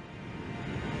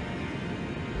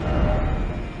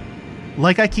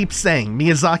 Like I keep saying,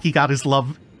 Miyazaki got his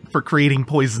love for creating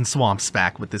poison swamps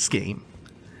back with this game.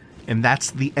 And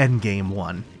that's the endgame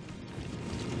one.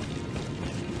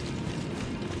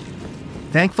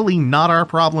 Thankfully, not our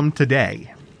problem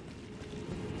today.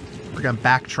 We're gonna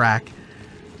backtrack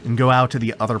and go out to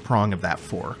the other prong of that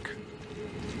fork.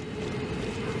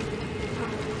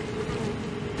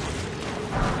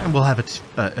 And we'll have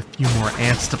a few more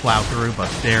ants to plow through, but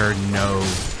they're no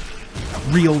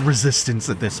real resistance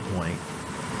at this point.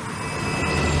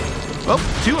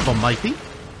 Oh, 2 of them might be.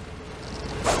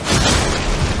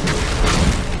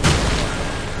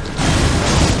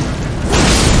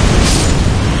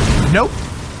 Nope.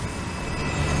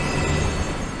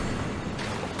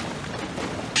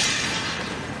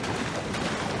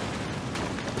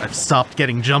 I've stopped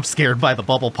getting jump scared by the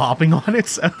bubble popping on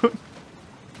its own.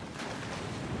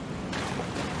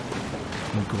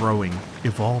 And growing,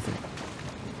 evolving.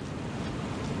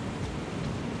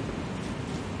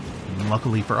 And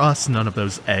luckily for us, none of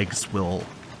those eggs will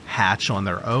hatch on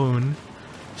their own.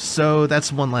 So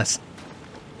that's one less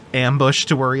ambush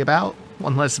to worry about.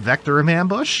 One less vector of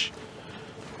ambush.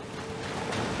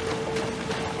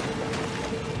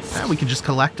 And we can just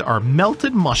collect our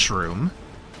melted mushroom.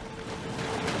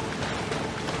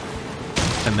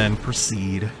 And then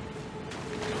proceed.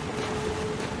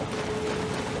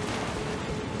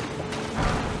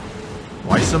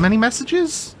 Why so many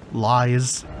messages?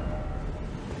 Lies.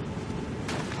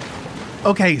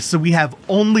 Okay, so we have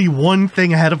only one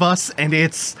thing ahead of us, and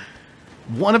it's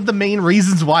one of the main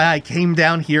reasons why I came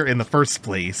down here in the first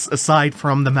place, aside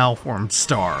from the Malformed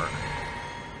star.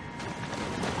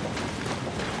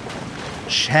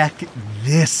 Check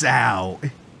this out.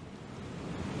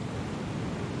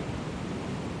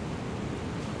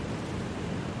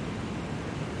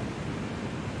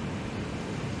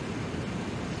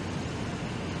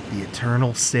 The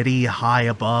Eternal City high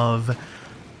above.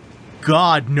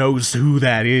 God knows who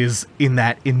that is in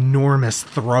that enormous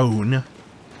throne.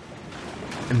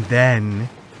 And then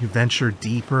you venture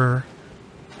deeper,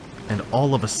 and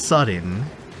all of a sudden...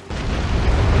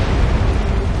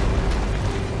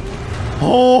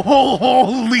 Oh,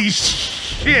 holy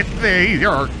shit, they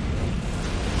are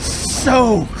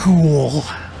so cool.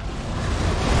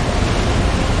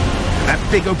 That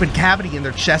big open cavity in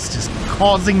their chest is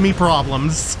causing me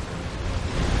problems.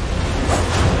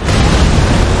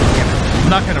 I'm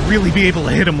not gonna really be able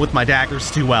to hit him with my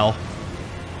daggers too well.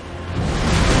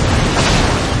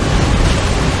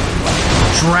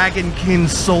 Dragonkin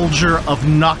Soldier of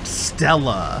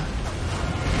Noctstella,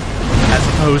 as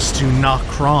opposed to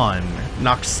Nocron.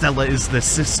 Noctstella is the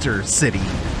sister city.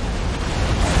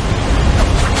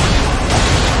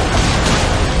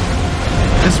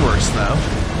 This works, though.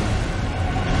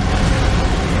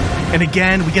 And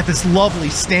again, we get this lovely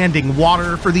standing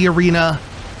water for the arena.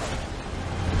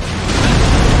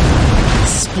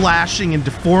 Splashing and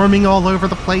deforming all over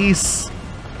the place.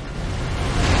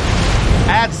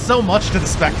 Adds so much to the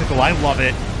spectacle, I love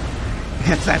it.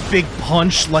 Gets that big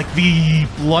punch like the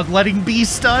bloodletting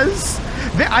beast does.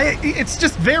 It's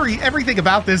just everything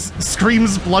about this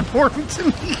screams Bloodborne to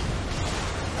me.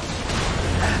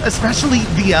 Especially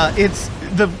it's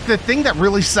the thing that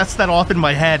really sets that off in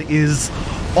my head is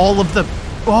all of the,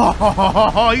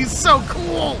 oh, he's so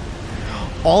cool.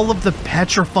 All of the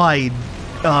petrified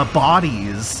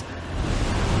bodies.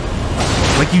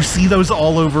 Like, you see those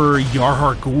all over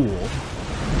Yarhar Ghul.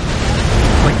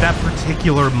 Like, that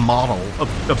particular model of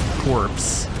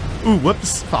corpse. Ooh,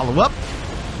 whoops, follow up.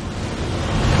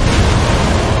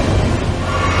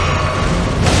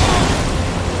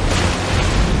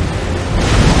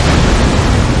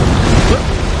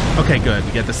 Okay, good.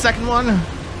 We get the second one. And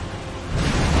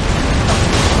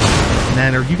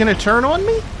then, are you gonna turn on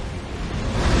me?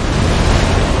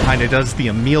 Kinda does the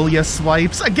Amelia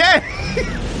swipes again!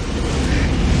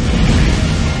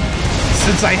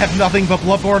 Since I have nothing but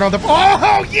Bloodborne on the...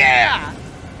 Oh, yeah!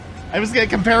 I was gonna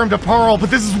compare him to Pearl, but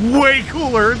this is way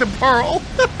cooler than Pearl.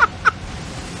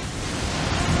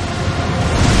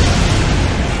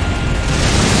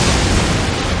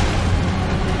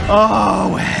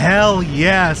 Oh, hell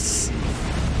yes.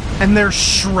 And they're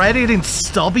shredded and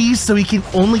stubby, so he can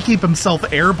only keep himself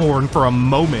airborne for a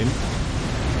moment.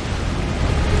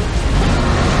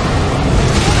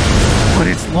 But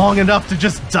it's long enough to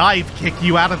just dive kick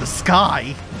you out of the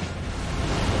sky.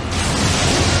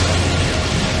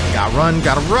 Gotta run,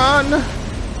 gotta run.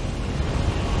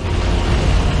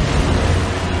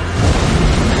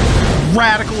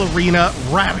 Radical arena,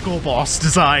 radical boss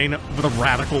design with a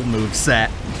radical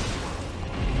moveset.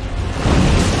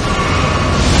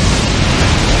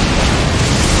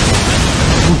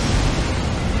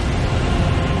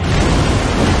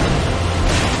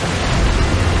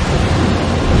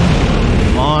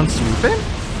 On, swoop in.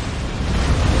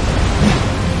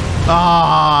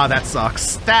 Ah, that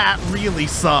sucks. That really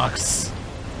sucks.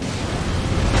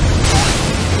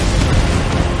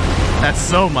 That's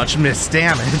so much missed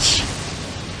damage.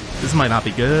 This might not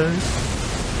be good.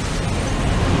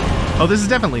 Oh, this is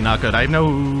definitely not good. I have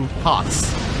no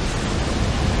pots.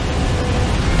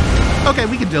 Okay,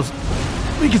 we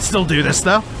can still do this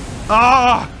though.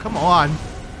 Ah, oh, come on.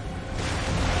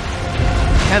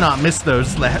 Cannot miss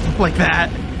those like that.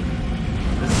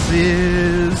 This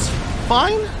is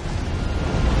fine.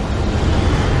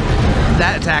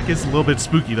 That attack is a little bit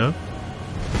spooky though.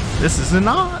 This is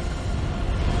not.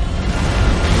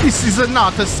 This is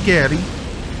not as scary. Do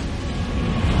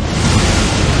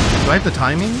I have the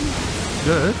timing?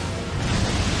 Good.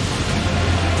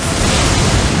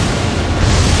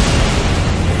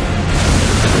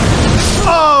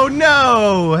 Oh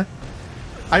no!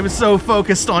 I was so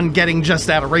focused on getting just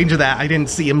out of range of that, I didn't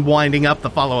see him winding up the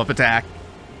follow-up attack.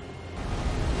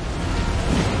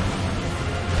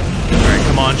 Alright,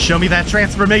 come on, show me that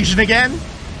transformation again.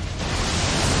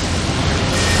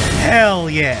 Hell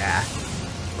yeah.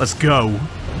 Let's go.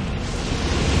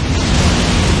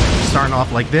 Starting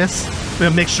off like this. I'm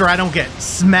gonna make sure I don't get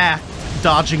smacked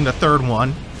dodging the third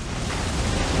one.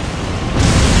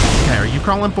 Okay, are you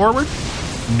crawling forward?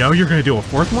 No, you're gonna do a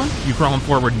fourth one? You crawling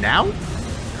forward now?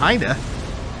 Kinda.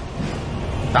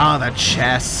 Ah, that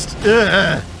chest.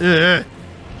 To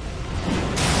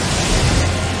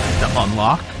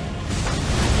unlock.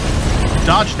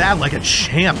 Dodge that like a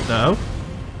champ, though.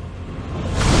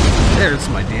 There's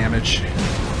my damage.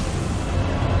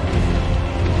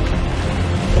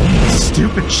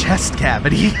 Stupid chest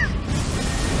cavity.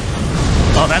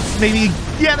 Oh, that's maybe...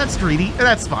 Yeah, that's greedy.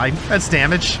 That's fine. That's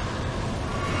damage.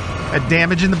 A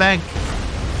damage in the bank.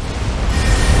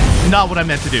 Not what I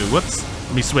meant to do. Whoops.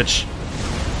 Let me switch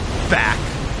back.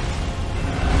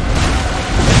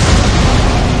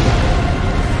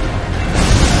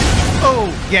 Oh,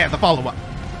 yeah, the follow-up.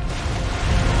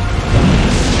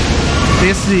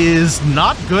 This is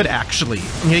not good, actually.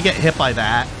 I'm gonna get hit by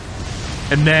that.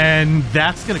 And then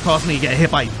that's gonna cause me to get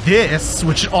hit by this,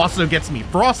 which also gets me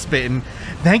frostbitten.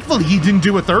 Thankfully, he didn't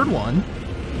do a third one.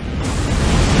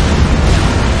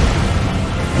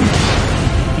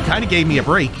 He kind of gave me a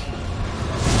break.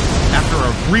 After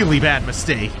a really bad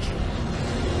mistake.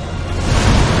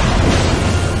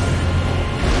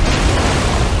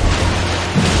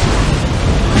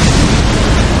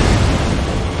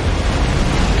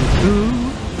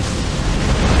 Ooh.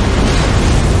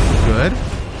 Good.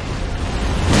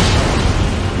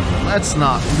 Let's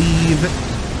not leave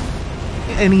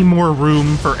any more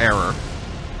room for error.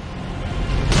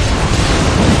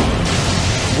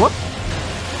 Whoop.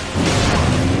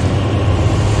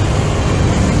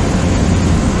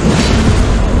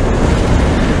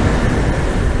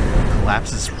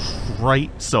 Collapses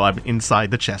right so I'm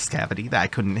inside the chest cavity that I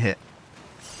couldn't hit.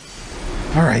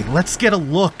 Alright, let's get a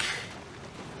look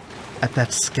at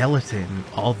that skeleton,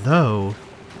 although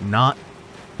not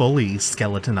fully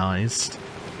skeletonized.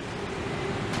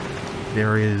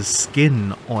 There is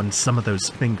skin on some of those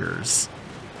fingers.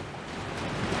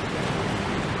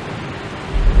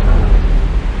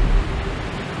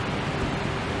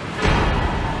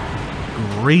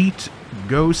 Great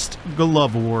Ghost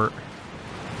Golovor.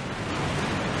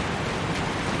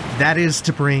 That is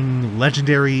to bring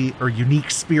legendary or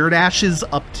unique spirit ashes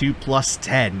up to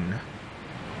 +10.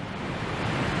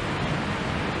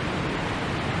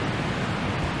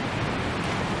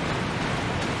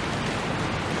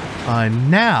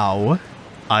 Now,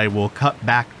 I will cut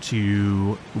back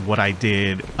to what I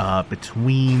did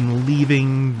between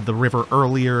leaving the river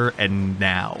earlier and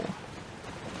now.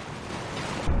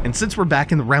 And since we're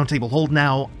back in the Round Table Hold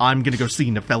now, I'm gonna go see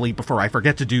Nefeli before I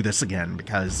forget to do this again,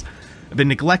 because I've been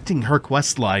neglecting her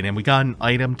quest line, and we got an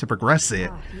item to progress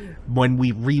it when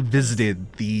we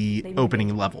revisited the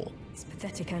opening level. It's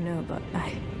pathetic, I know, but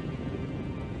I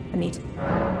need...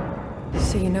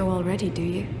 So you know already, do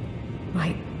you?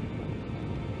 Right.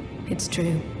 It's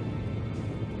true.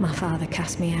 My father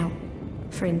cast me out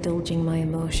for indulging my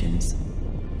emotions,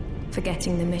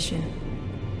 forgetting the mission,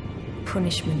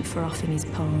 punishment for offing his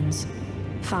pawns.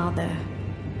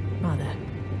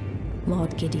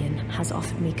 Lord Gideon has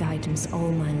offered me guidance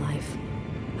all my life.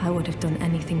 I would have done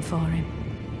anything for him,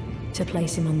 to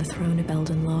place him on the throne of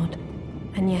Elden Lord.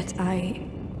 And yet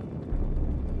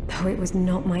though it was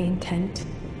not my intent,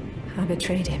 I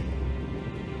betrayed him.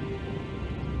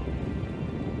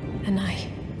 And I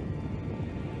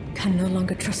can no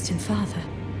longer trust in Father.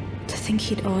 To think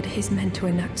he'd order his men to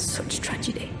enact such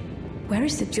tragedy. Where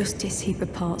is the justice he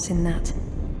purports in that?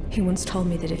 He once told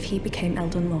me that if he became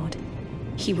Elden Lord,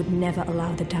 he would never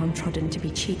allow the downtrodden to be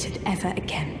cheated ever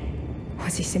again.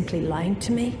 Was he simply lying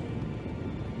to me?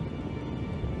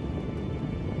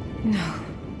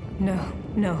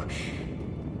 No.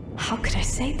 How could I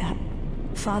say that?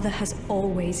 Father has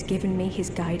always given me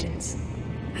his guidance.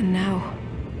 And now...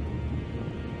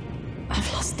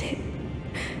 I've lost it.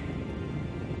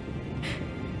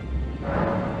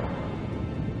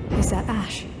 Is that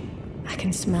ash? I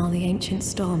can smell the ancient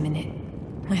storm in it.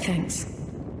 My thanks.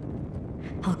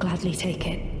 I'll gladly take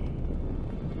it.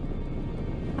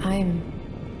 I'm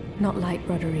not like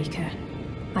Roderica.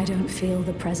 I don't feel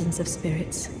the presence of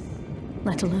spirits,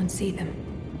 let alone see them.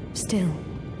 Still,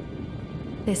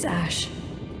 this ash,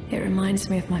 it reminds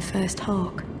me of my first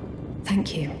hawk.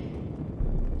 Thank you.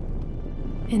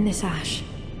 In this ash,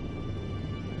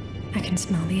 I can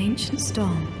smell the ancient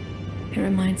storm. It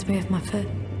reminds me of my first...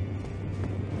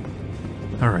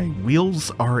 Alright,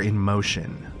 wheels are in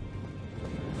motion.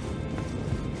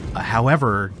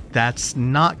 However, that's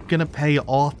not gonna pay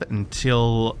off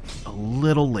until a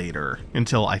little later.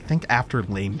 Until, I think, after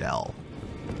Lamedell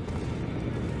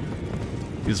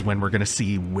is when we're gonna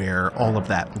see where all of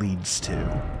that leads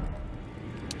to.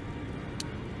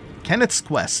 Kenneth's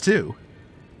quest, too.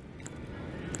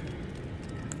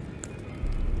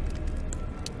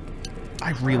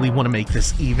 I really want to make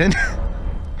this even.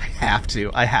 I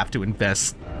have to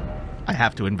invest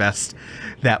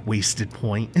that wasted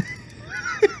point.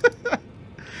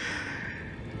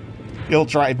 It'll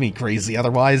drive me crazy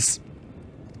otherwise.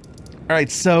 Alright,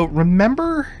 so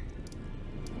remember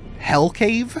Hell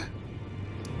Cave?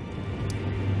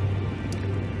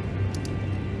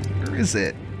 Where is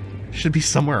it? Should be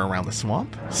somewhere around the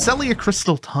swamp. Celia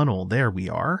Crystal Tunnel, there we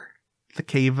are. The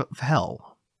Cave of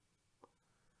Hell.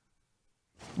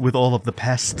 With all of the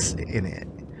pests in it.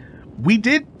 We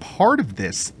did part of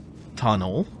this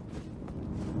tunnel,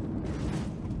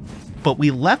 but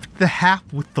we left the half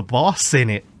with the boss in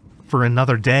it for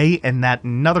another day, and that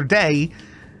another day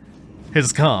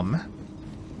has come.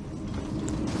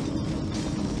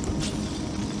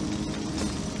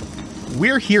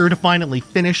 We're here to finally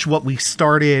finish what we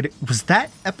started. Was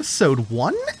that episode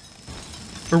 1?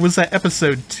 Or was that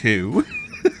episode 2?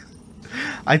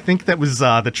 I think that was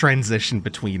the transition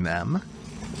between them.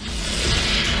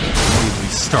 We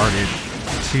started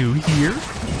 2 here.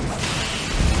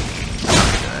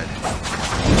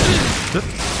 Good.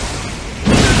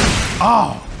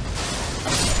 Oh!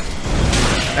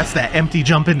 That's that empty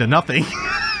jump into nothing.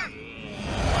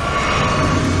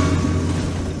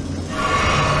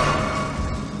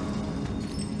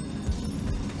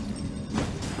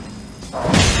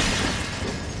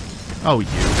 Oh, you.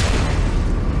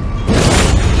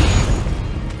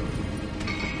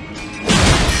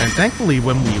 And thankfully,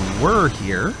 when we were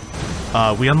here,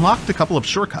 we unlocked a couple of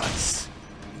shortcuts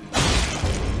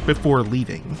before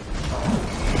leaving.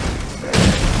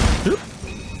 Oop.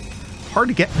 Hard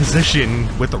to get position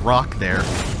with the rock there.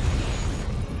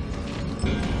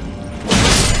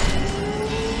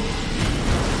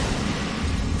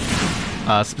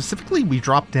 Specifically, we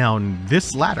dropped down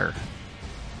this ladder.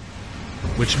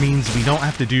 which means we don't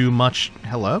have to do much...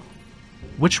 Hello?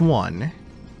 Which one?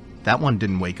 That one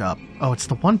didn't wake up. Oh, it's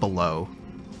the one below.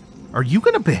 Are you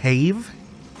gonna behave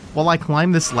while I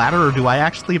climb this ladder, or do I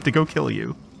actually have to go kill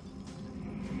you?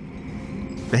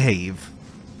 Behave.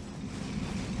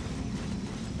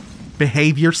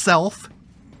 Behave yourself.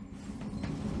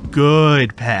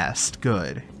 Good pest.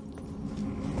 Good.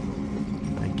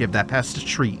 I give that pest a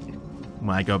treat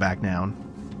when I go back down.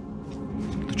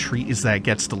 The treat is that it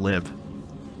gets to live.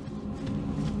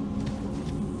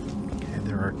 Okay,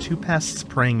 there are 2 pests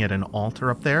praying at an altar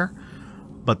up there,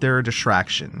 but they're a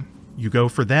distraction. You go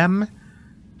for them,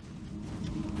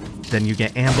 then you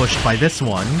get ambushed by this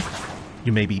one.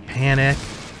 You maybe panic,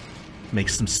 make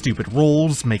some stupid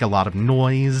rolls, make a lot of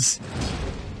noise,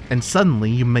 and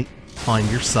suddenly you may find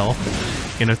yourself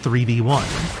in a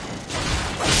 3v1.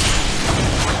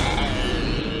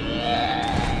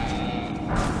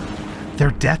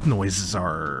 Their death noises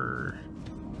are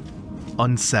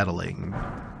unsettling.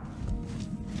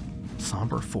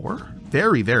 Somber 4?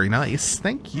 Very, very nice.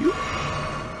 Thank you.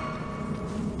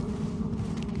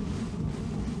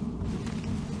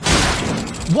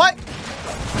 What?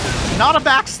 Not a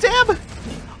backstab?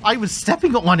 I was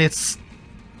stepping on its...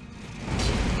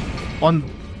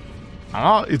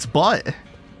 its butt.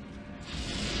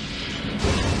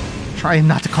 Trying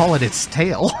not to call it its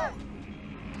tail.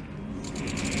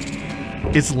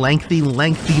 Its lengthy,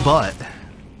 lengthy butt.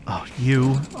 Oh,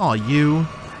 you. Oh, you.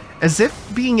 As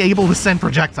if being able to send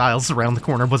projectiles around the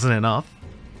corner wasn't enough.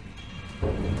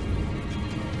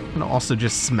 And also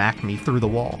just smack me through the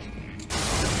wall.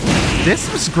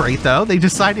 This was great, though. They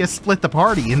decided to split the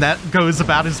party, and that goes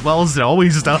about as well as it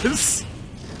always does.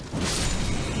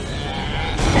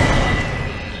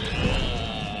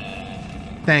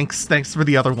 Thanks for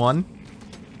the other one.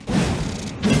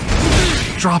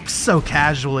 Drops so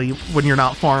casually when you're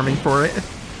not farming for it.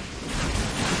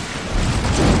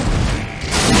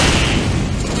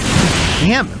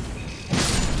 Damn.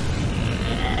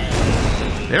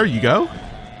 There you go.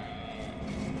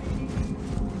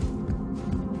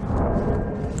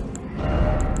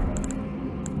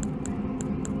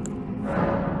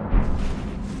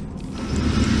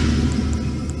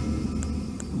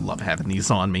 Love having these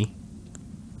on me.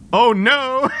 Oh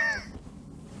no!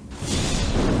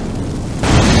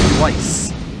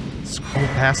 Twice. Scroll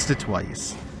past it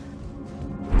twice.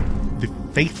 The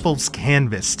Faithful's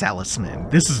Canvas Talisman.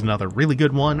 This is another really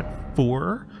good one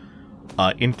for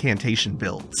incantation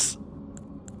builds.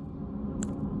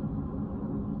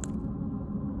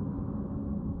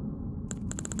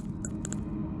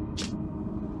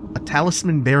 A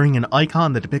talisman bearing an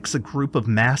icon that depicts a group of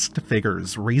masked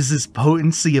figures raises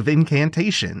potency of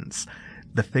incantations.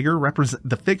 The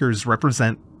figures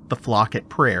represent the flock at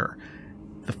prayer.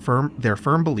 Their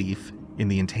firm belief in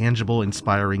the intangible,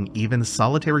 inspiring even the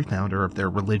solitary founder of their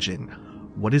religion.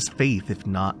 What is faith if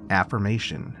not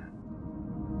affirmation?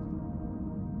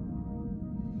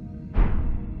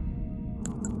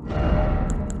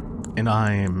 And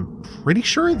I'm pretty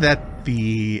sure that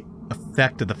the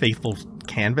effect of the Faithful's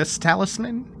Canvas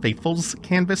Talisman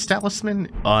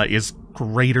is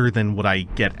greater than what I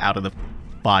get out of the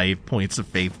 5 points of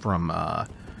faith from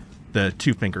the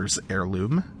Two Fingers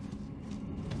heirloom.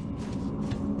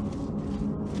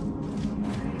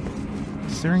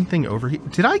 Is there anything over here?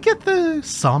 Did I get the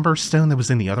somber stone that was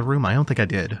in the other room? I don't think I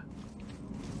did.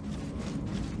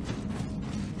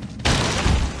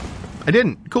 I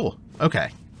didn't. Cool.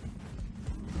 Okay.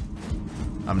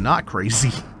 I'm not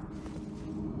crazy.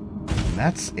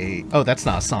 That's a... Oh, that's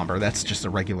not a somber. That's just a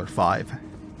regular 5.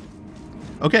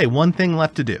 Okay, one thing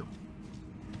left to do.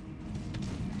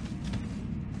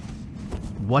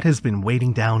 What has been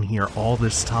waiting down here all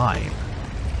this time?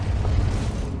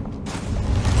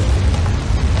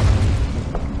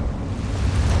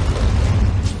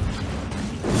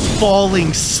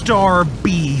 Falling Star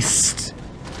Beast.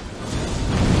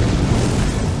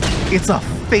 It's a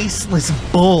faceless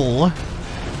bull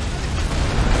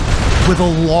with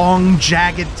a long,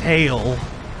 jagged tail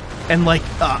and like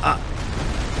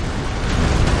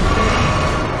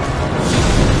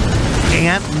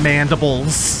ant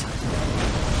mandibles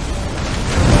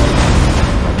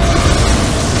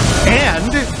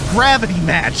and gravity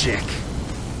magic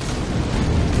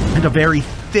and a very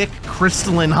thick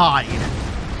crystalline hide.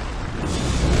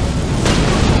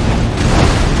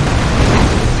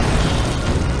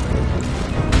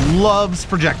 Loves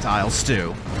projectiles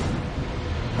too.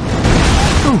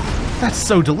 Ooh, that's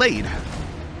so delayed.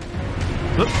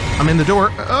 Oop, I'm in the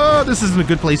door. Oh, this isn't a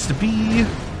good place to be.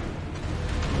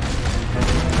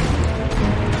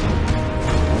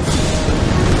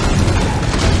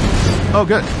 Oh,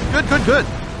 good. Good.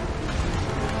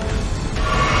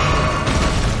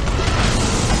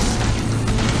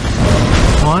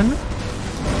 1,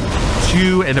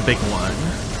 2, and a big one.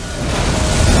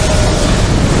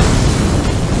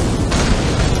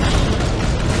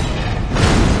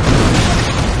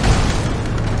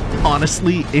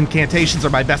 Honestly, incantations are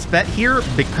my best bet here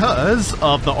because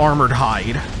of the armored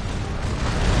hide.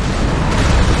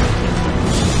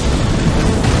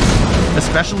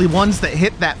 Especially ones that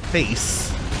hit that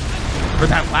face. Or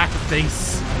that lack of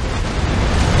face.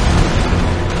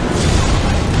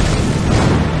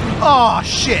 Oh,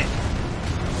 shit!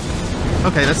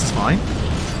 Okay, this is fine.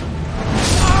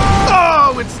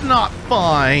 Oh, it's not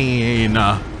fine!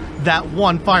 That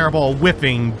one fireball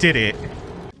whiffing did it.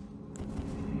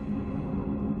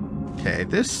 Okay,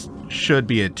 this should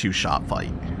be a two-shot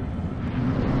fight.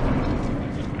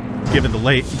 Given the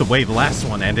way the last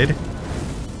one ended.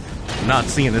 I'm not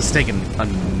seeing this taking a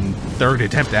third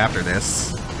attempt after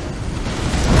this.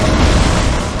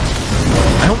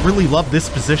 I don't really love this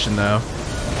position, though.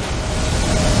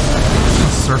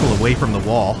 Circle away from the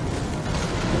wall.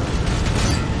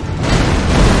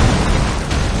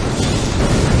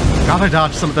 Gotta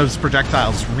dodge some of those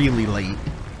projectiles really late.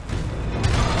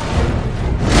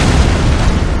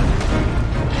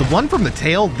 The one from the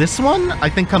tail, this one, I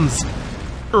think comes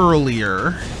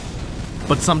earlier.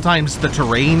 But sometimes the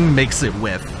terrain makes it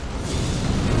whiff.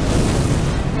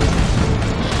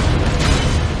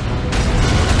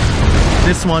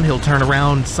 This one, he'll turn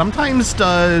around, sometimes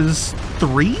does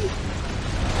 3?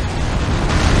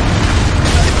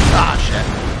 Ah, shit.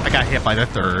 I got hit by the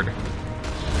third.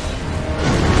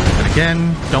 But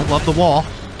again, don't love the wall.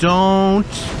 Don't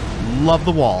love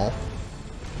the wall.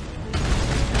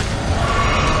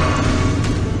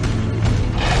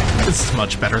 This is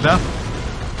much better, though.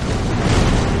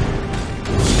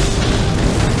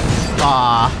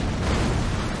 Ah.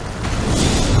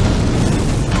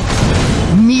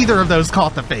 Neither of those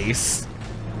caught the face.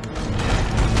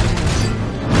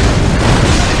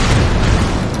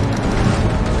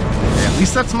 Okay, at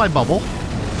least that's my bubble.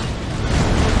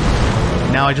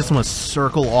 Now I just want to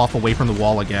circle off away from the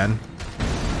wall again.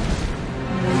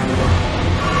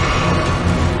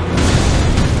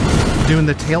 Doing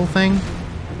the tail thing.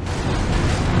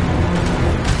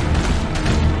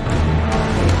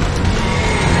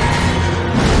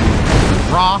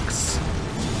 Rocks.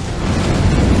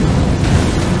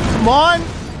 Come on!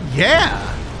 Yeah!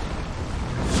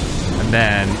 And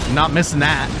then, not missing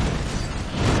that.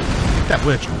 That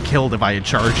would have killed if I had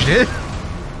charged it.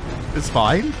 It's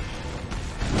fine.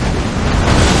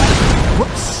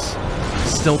 Whoops.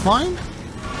 Still fine?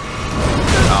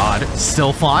 God,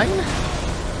 still fine?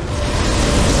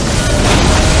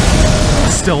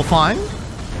 Still fine?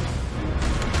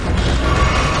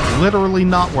 Literally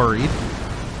not worried.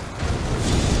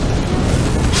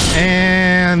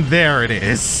 And there it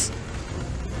is.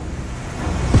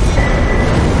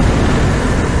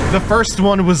 The first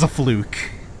one was a fluke.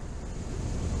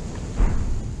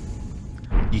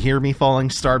 You hear me, Falling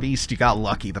Star Beast? You got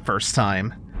lucky the first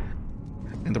time.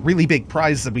 And the really big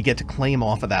prize that we get to claim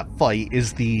off of that fight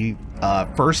is the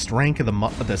first rank of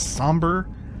the Somber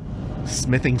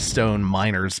Smithing Stone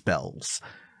Miner's Bells,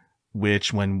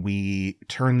 which when we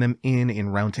turn them in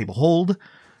Round Table Hold,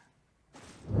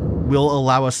 will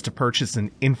allow us to purchase an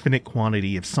infinite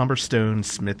quantity of somber smithing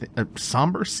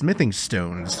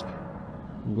stones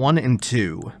 1 and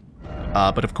 2.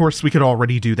 But of course we could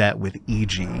already do that with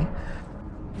EG.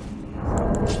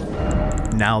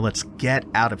 Now let's get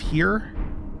out of here,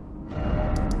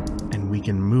 and we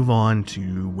can move on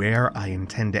to where I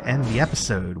intend to end the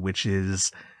episode, which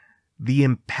is the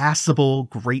impassable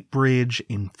Great Bridge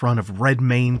in front of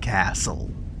Redmane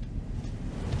Castle.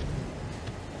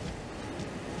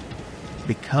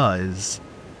 Because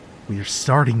we are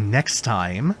starting next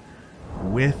time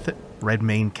with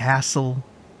Redmane Castle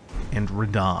and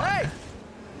Radahn. Hey!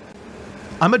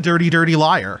 I'm a dirty, dirty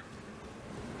liar.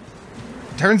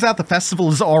 Turns out the festival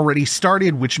has already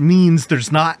started, which means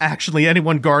there's not actually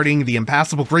anyone guarding the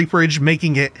impassable Great Bridge,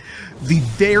 making it the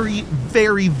very,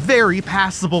 very, very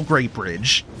passable Great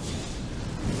Bridge.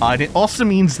 And it also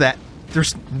means that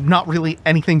there's not really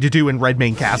anything to do in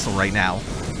Redmane Castle right now.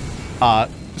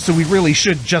 So we really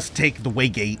should just take the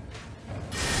Waygate.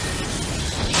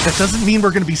 That doesn't mean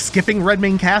we're going to be skipping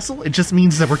Redmane Castle, it just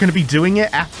means that we're going to be doing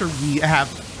it after we have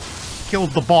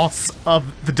killed the boss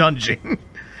of the dungeon.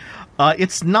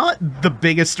 It's not the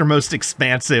biggest or most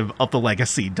expansive of the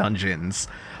Legacy dungeons.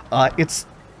 It's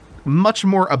much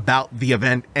more about the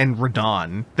event and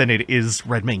Radahn than it is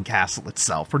Redmane Castle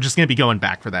itself. We're just going to be going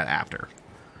back for that after.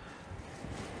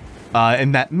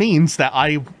 And that means that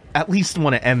I at least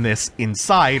want to end this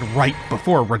inside right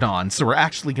before Radon, so we're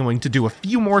actually going to do a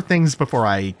few more things before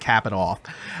I cap it off.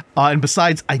 And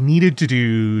besides, I needed to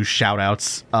do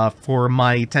shoutouts for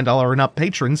my $10 and up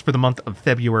patrons for the month of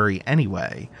February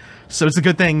anyway. So it's a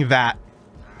good thing that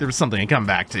there was something to come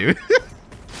back to.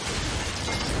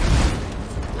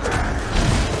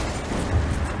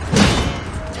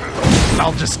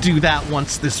 I'll just do that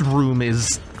once this room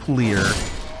is clear.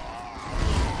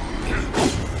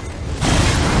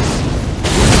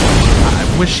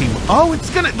 I wish he... Oh,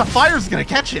 it's gonna... The fire's gonna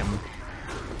catch him.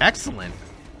 Excellent.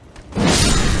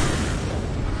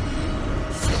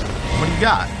 What do you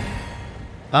got?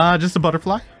 Just a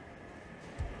butterfly?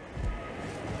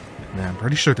 Nah, I'm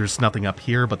pretty sure there's nothing up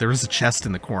here, but there is a chest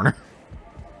in the corner.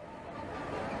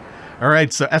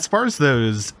 Alright, so as far as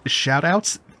those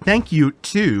shoutouts, thank you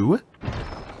to...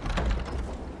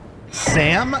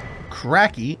 Sam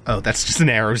Cracky. Oh, that's just an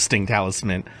arrow sting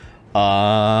talisman.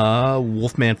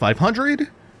 Wolfman 500.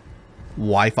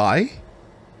 Wi-Fi.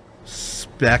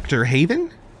 Spectre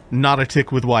Haven. Not a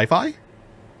tick with Wi-Fi.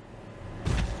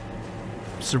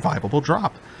 Survivable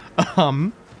drop.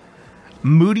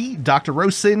 Moody, Dr.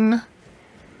 Rosen,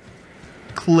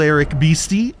 Cleric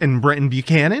Beastie, and Brenton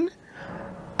Buchanan.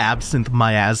 Absinthe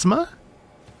Miasma.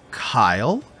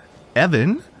 Kyle.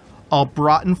 Evan. All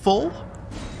Broughton Full.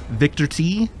 Victor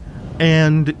T,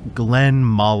 and Glenn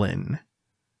Mullen.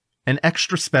 An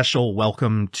extra special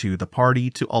welcome to the party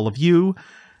to all of you.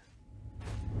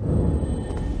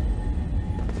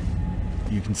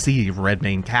 You can see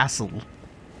Redmane Castle.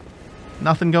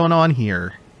 Nothing going on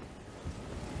here.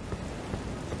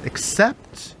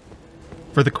 Except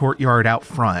for the courtyard out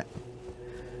front.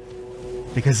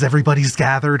 Because everybody's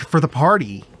gathered for the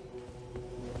party.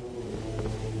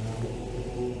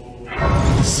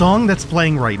 The song that's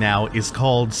playing right now is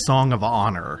called Song of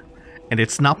Honor, and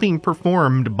it's not being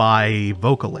performed by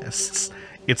vocalists.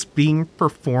 It's being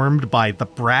performed by the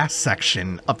brass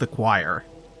section of the choir.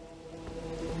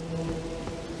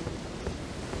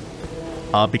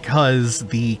 Because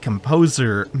the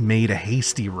composer made a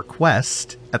hasty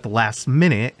request at the last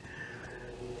minute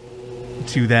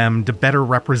to them to better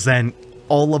represent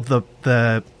all of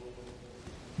the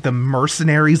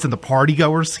mercenaries and the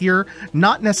partygoers here,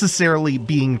 not necessarily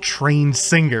being trained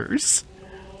singers.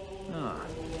 Ah,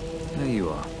 there you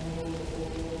are.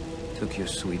 Took your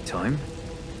sweet time.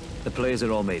 The players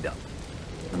are all made up.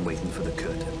 I'm waiting for the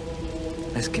curtain.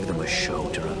 Let's give them a show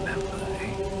to remember,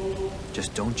 eh?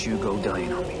 Just don't you go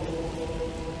dying on me.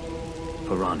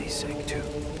 For Ronnie's sake, too.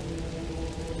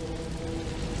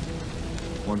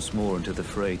 Once more into the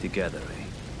fray together, eh?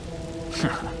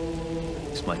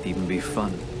 This might even be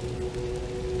fun.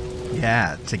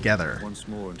 Yeah, together. Once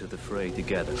more into the fray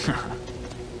together.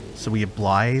 So we have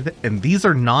Blythe, and these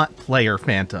are not player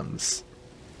phantoms.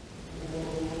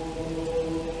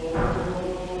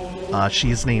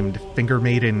 She is named Finger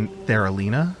Maiden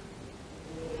Theralina,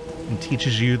 and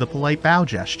teaches you the polite bow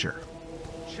gesture.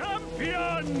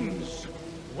 Champions!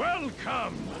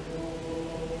 Welcome!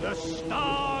 The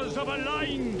stars have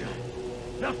aligned!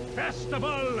 The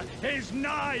festival is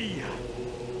nigh!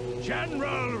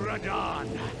 General Radon,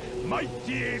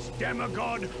 mightiest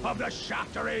demigod of the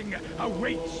Shattering,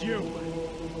 awaits you!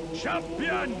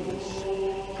 Champions,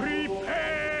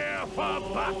 prepare for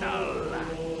battle!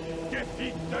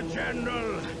 Defeat the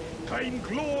General, claim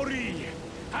glory,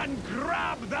 and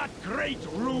grab that great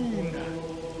rune!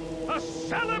 A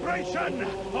celebration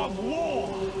of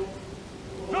war!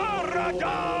 The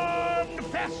Radon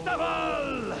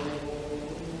Festival!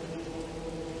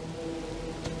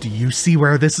 Do you see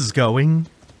where this is going?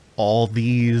 All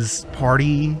these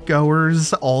party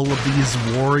goers, all of these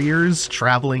warriors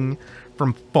traveling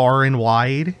from far and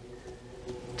wide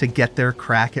to get their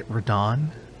crack at Radon?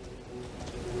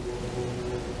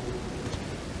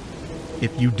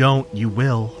 If you don't, you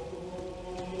will.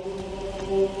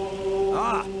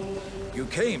 Ah, you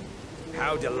came.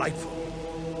 How delightful.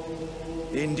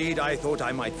 Indeed, I thought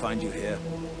I might find you here.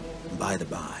 By the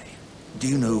by, do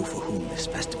you know for whom this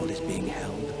festival is being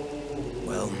held?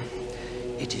 Well,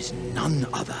 it is none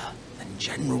other than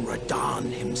General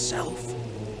Radon himself.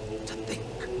 To think,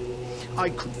 I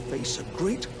could face a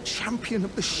great champion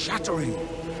of the Shattering,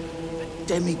 a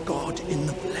demigod in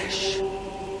the flesh.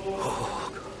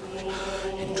 Oh, God.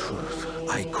 In truth,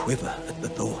 I quiver at the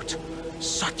thought.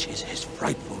 Such is his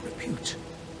frightful repute.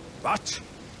 But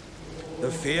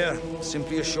the fear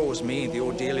simply assures me the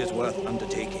ordeal is worth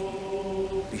undertaking.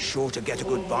 Be sure to get a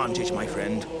good vantage, my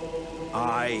friend.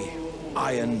 I,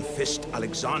 Iron Fist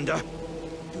Alexander,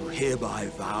 do hereby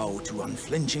vow to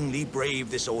unflinchingly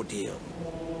brave this ordeal.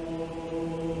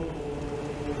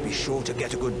 Be sure to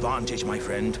get a good vantage, my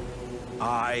friend.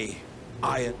 I...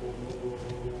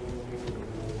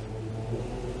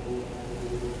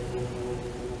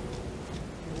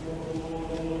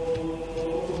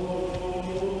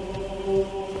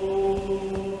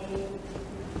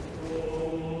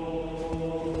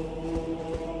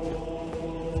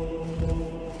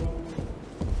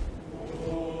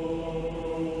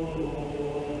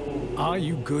 Are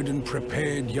you good and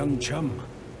prepared, young chum?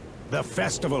 The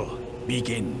festival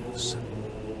begins.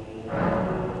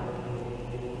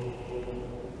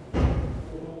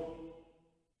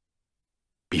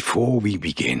 Before we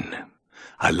begin,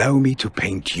 allow me to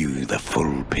paint you the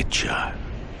full picture.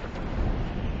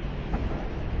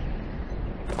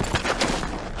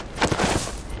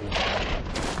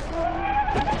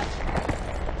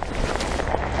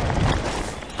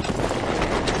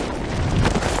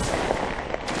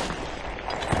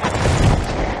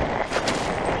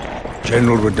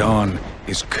 General Radahn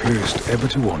is cursed ever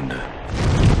to wander.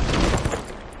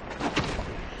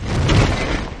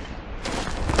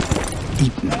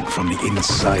 Eaten from the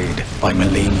inside by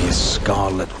Melania's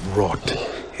scarlet rot,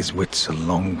 his wits are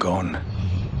long gone.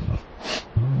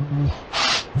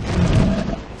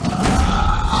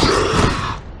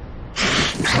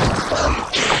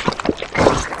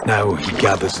 Now he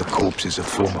gathers the corpses of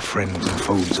former friends and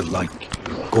foes alike,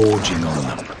 gorging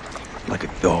on them like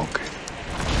a dog.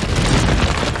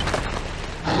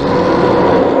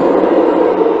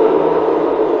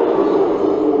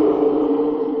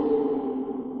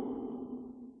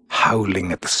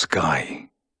 Howling at the sky.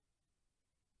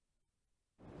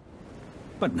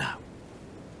 But now,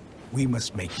 we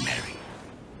must make merry.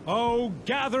 O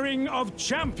gathering of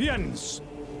champions,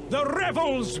 the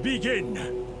revels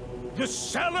begin! The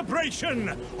celebration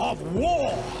of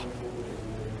war!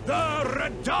 The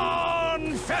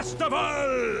Radahn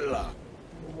Festival!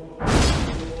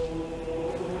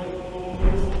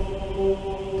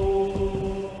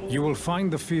 You will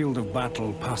find the field of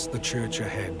battle past the church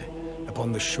ahead.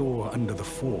 Upon the shore under the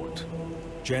fort.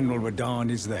 General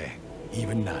Radahn is there,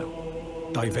 even now,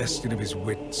 divested of his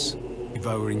wits,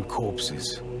 devouring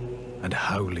corpses, and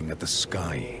howling at the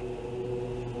sky.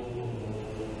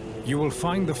 You will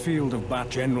find the field of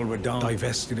battle, General Radahn,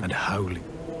 divested and howling.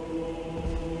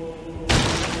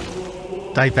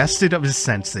 Divested of his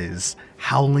senses,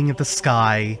 howling at the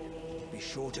sky, Be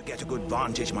sure to get a good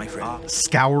vantage, my friend.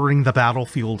 scouring the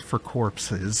battlefield for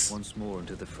corpses. Once more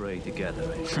into the fray together,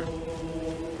 eh?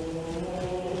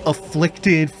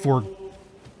 Afflicted for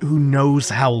who knows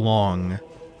how long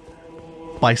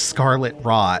by Scarlet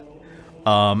Rot,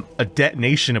 a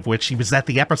detonation of which he was at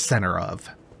the epicenter of.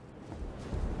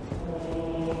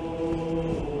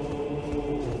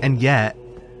 And yet,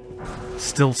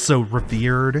 still so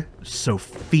revered, so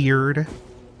feared,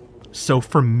 so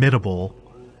formidable,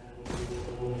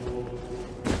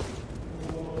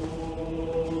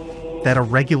 that a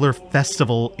regular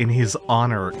festival in his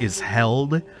honor is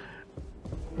held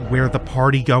where the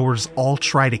partygoers all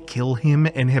try to kill him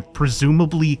and have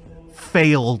presumably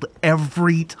failed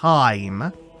every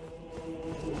time.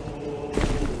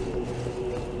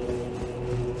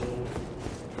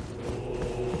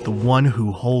 The one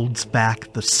who holds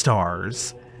back the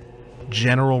stars,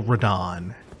 General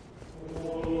Radahn,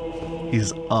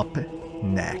 is up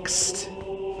next.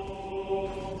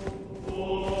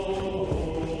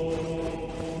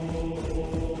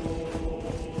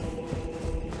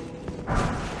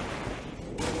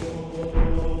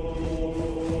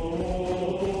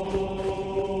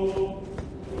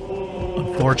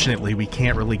 Unfortunately, we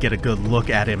can't really get a good look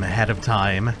at him ahead of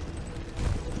time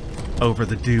over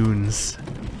the dunes.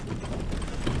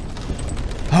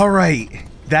 Alright,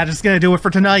 that is going to do it for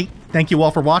tonight. Thank you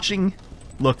all for watching.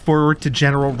 Look forward to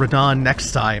General Radahn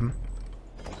next time.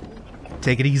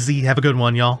 Take it easy. Have a good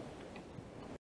one, y'all.